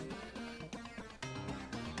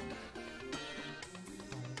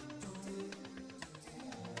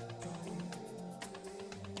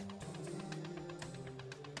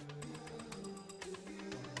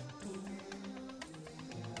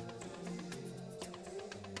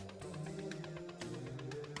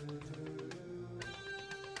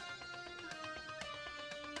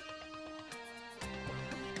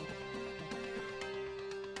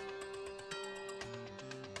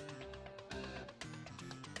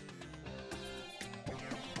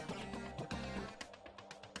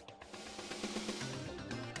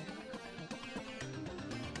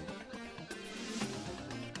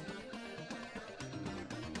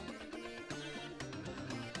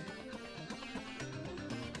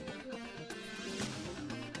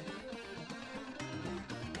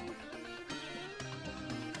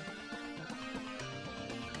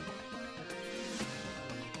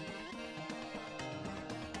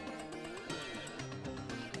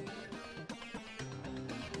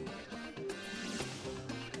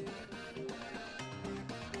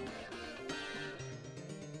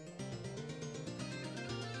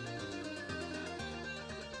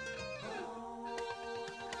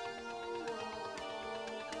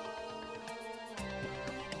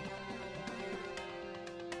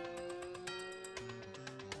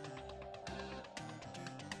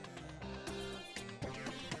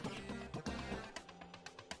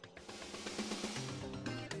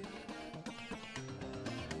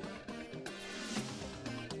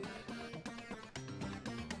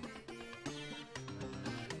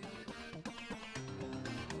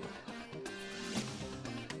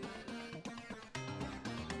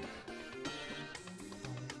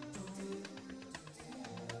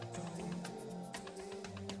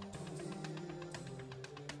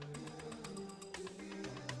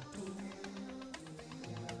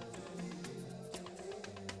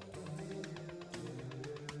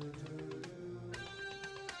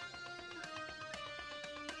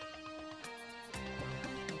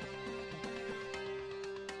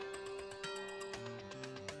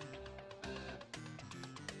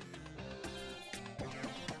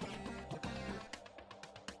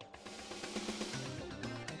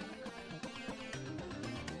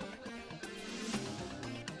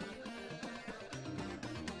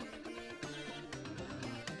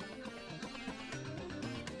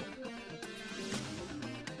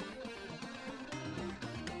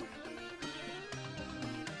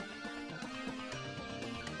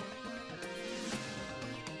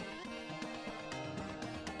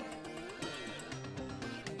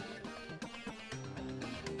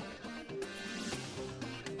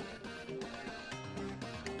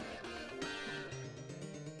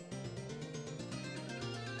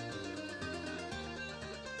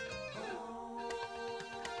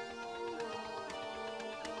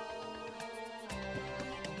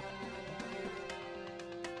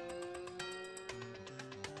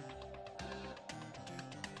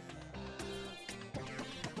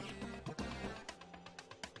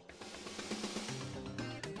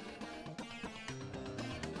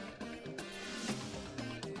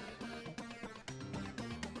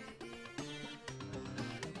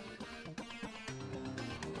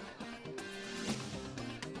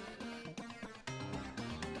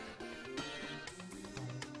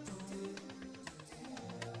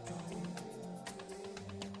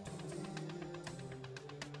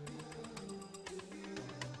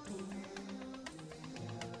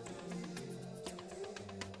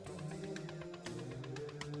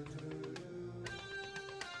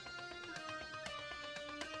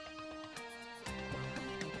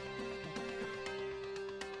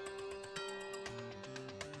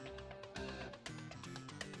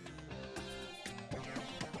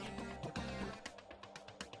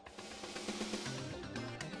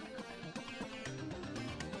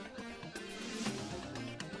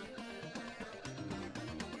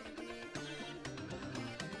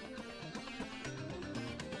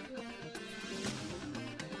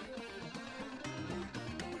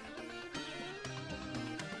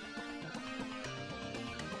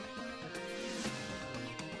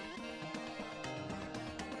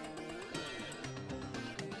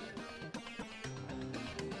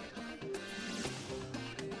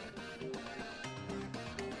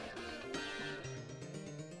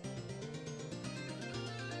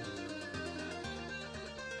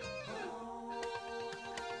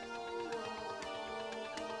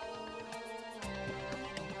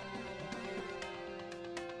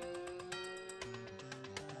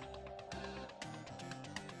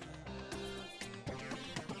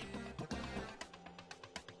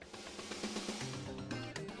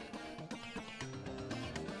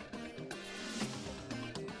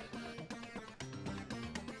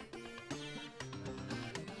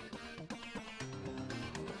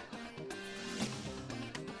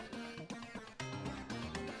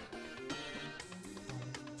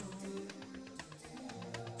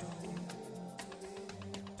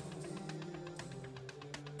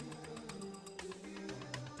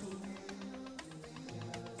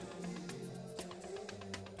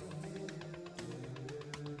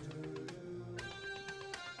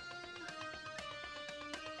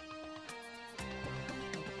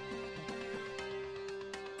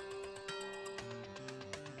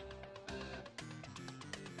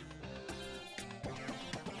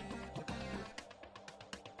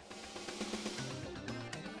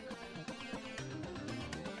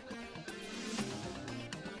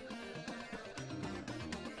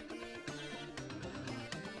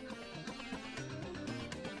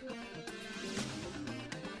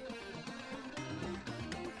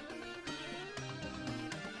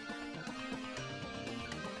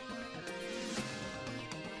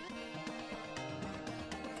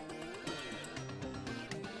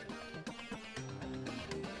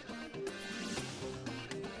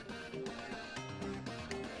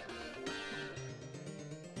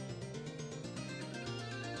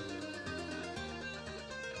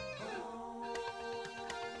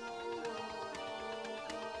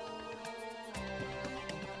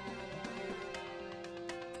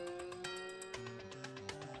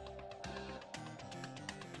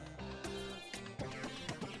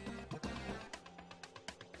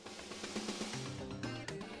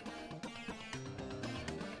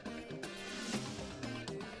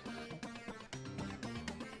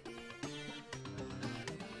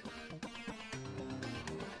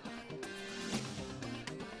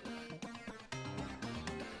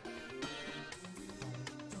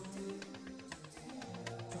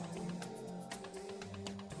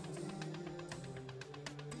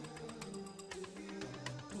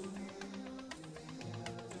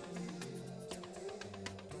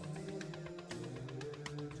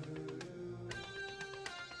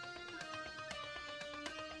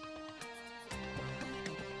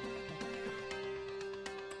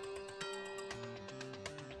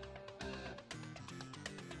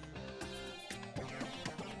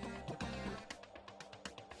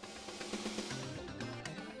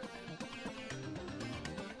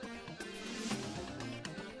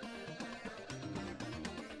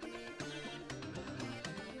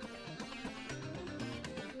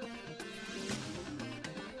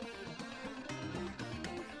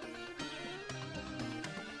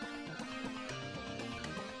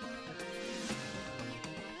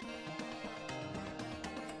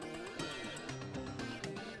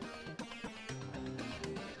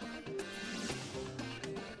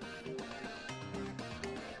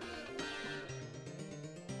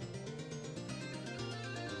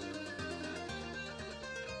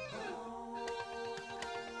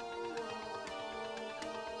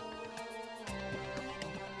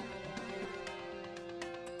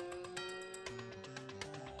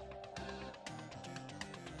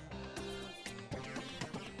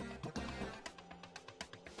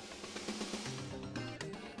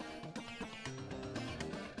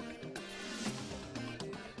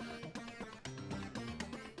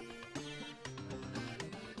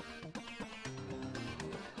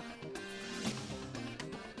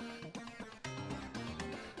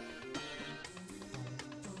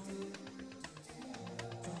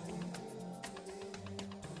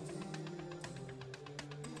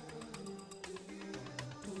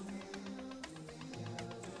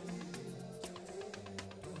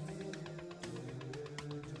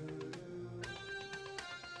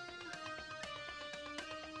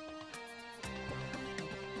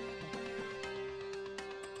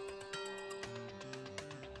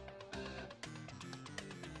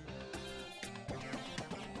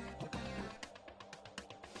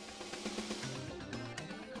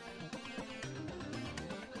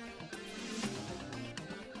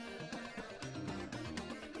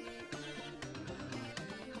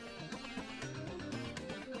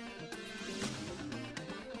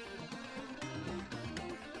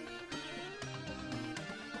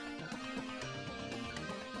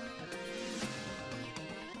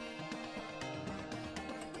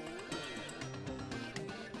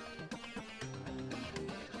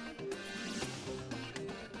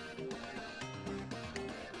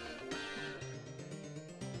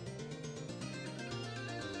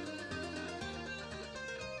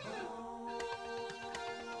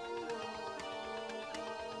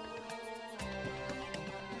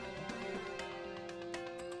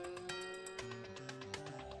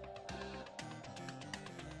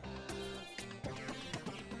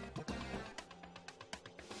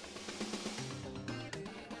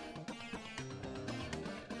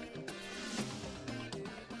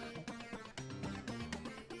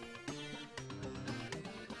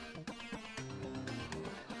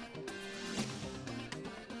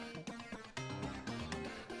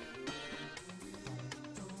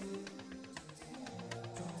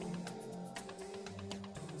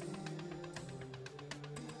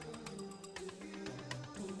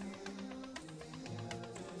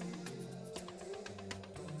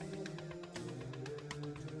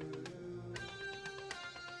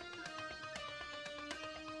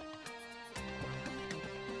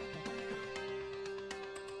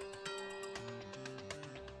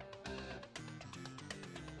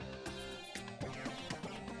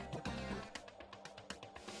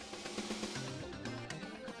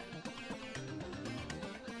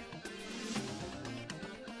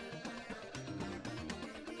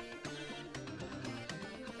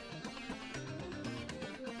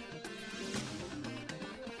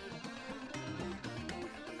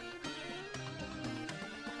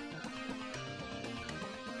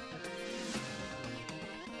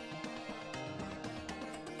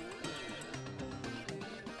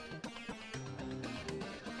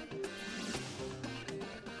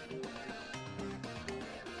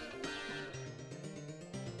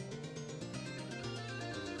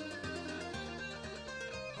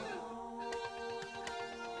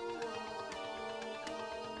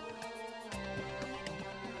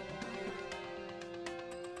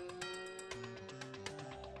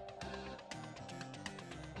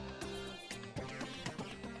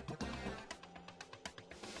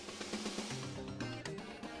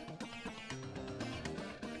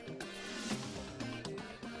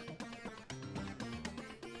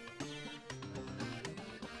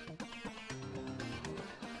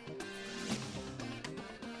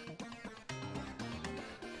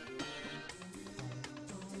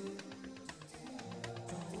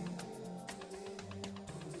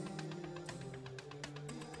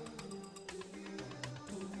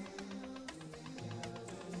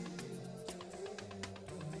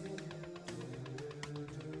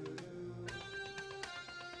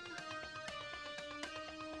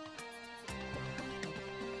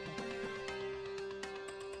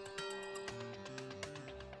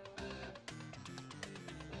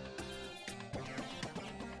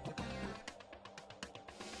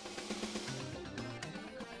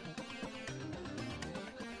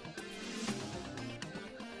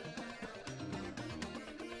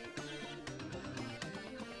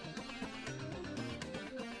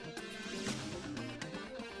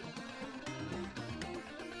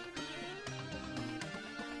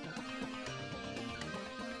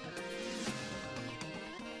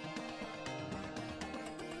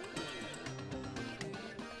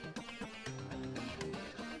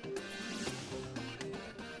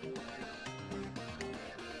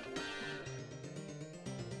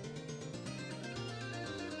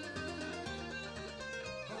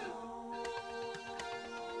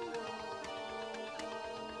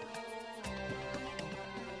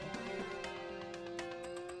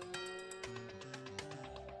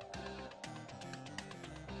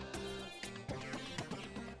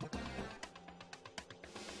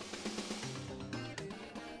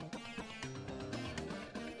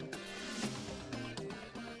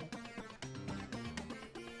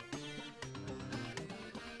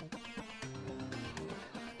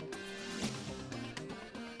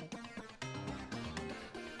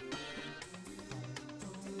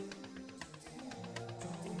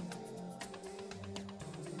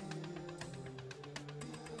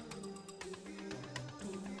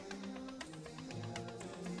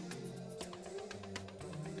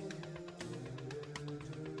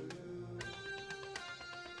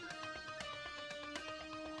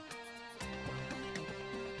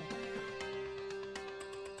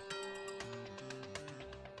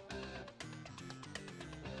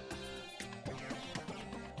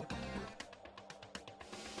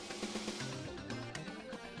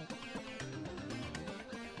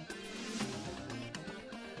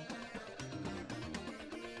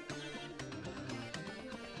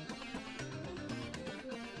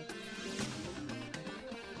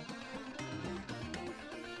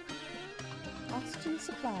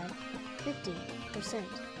 Munition supply,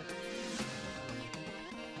 50%.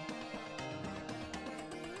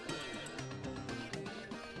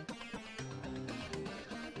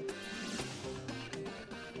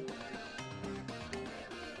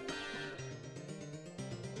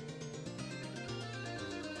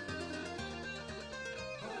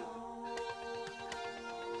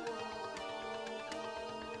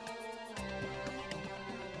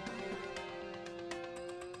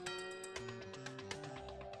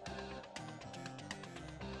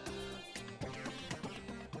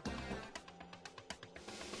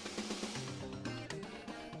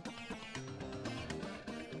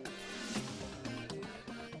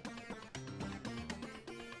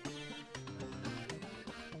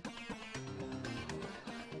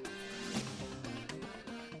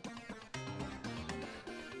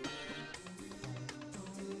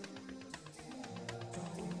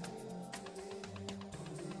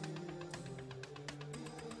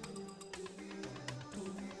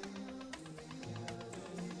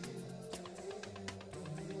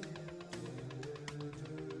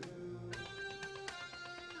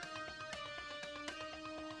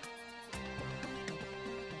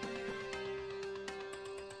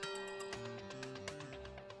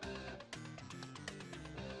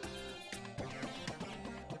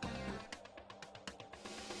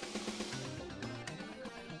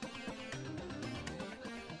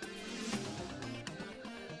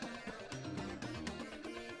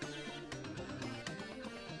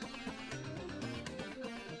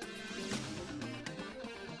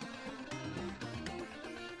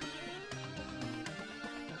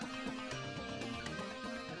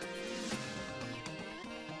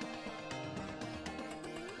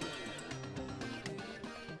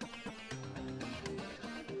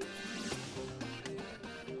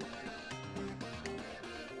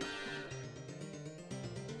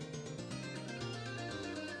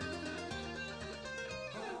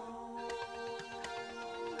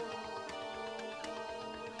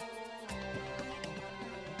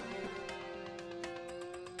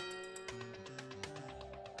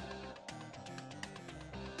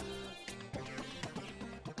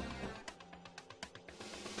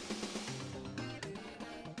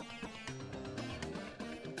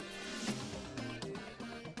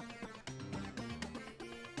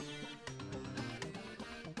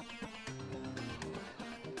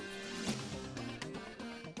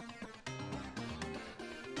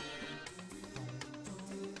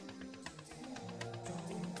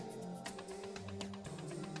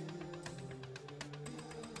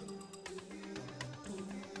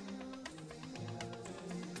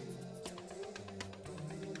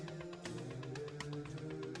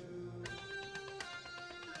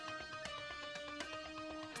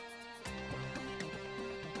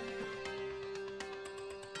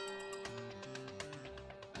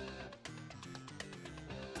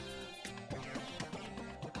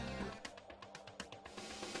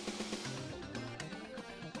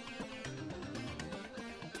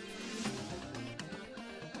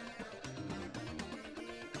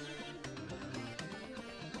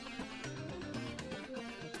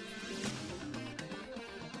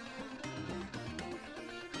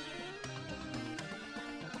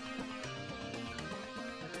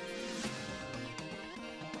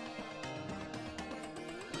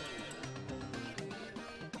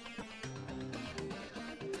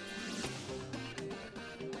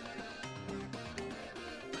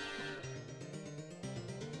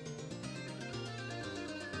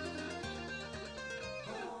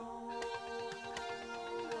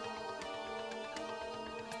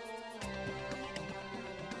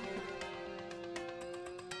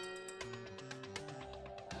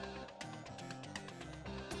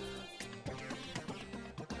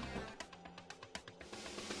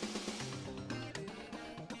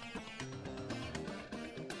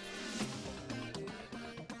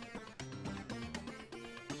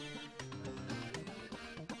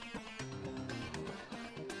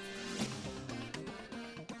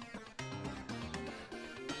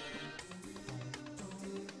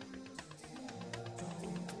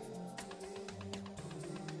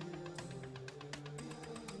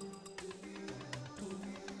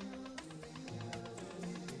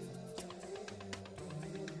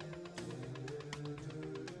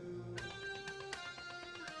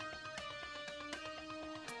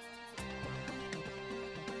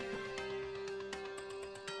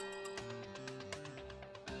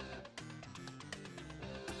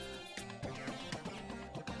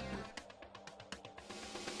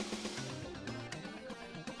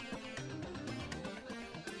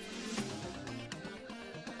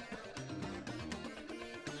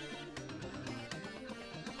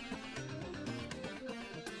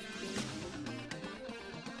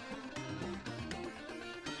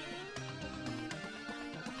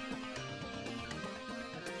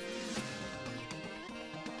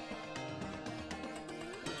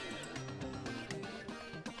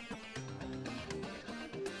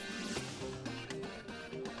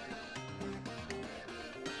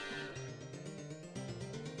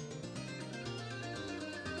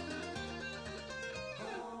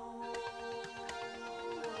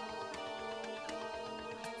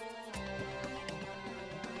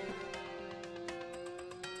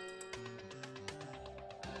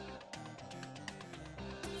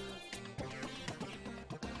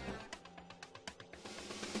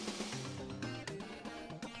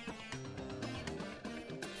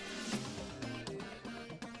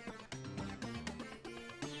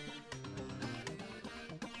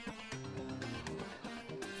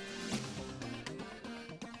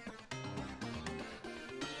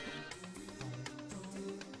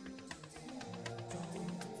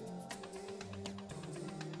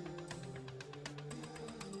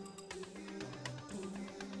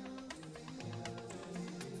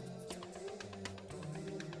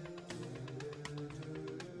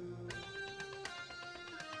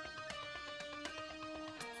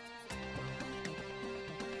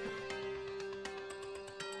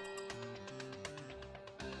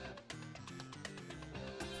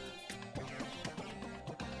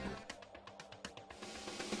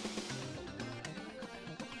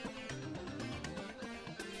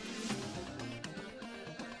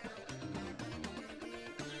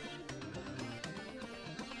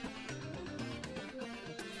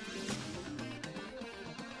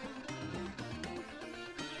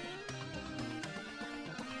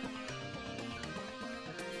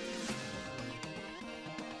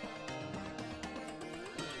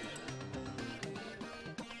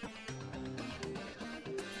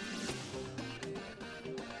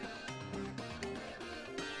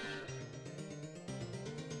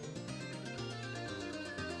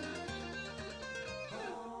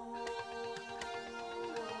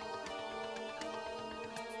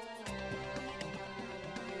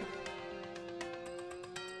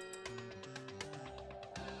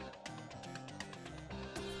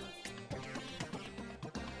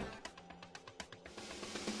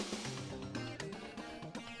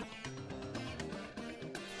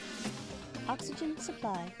 Oxygen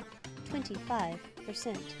supply,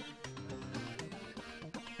 25%.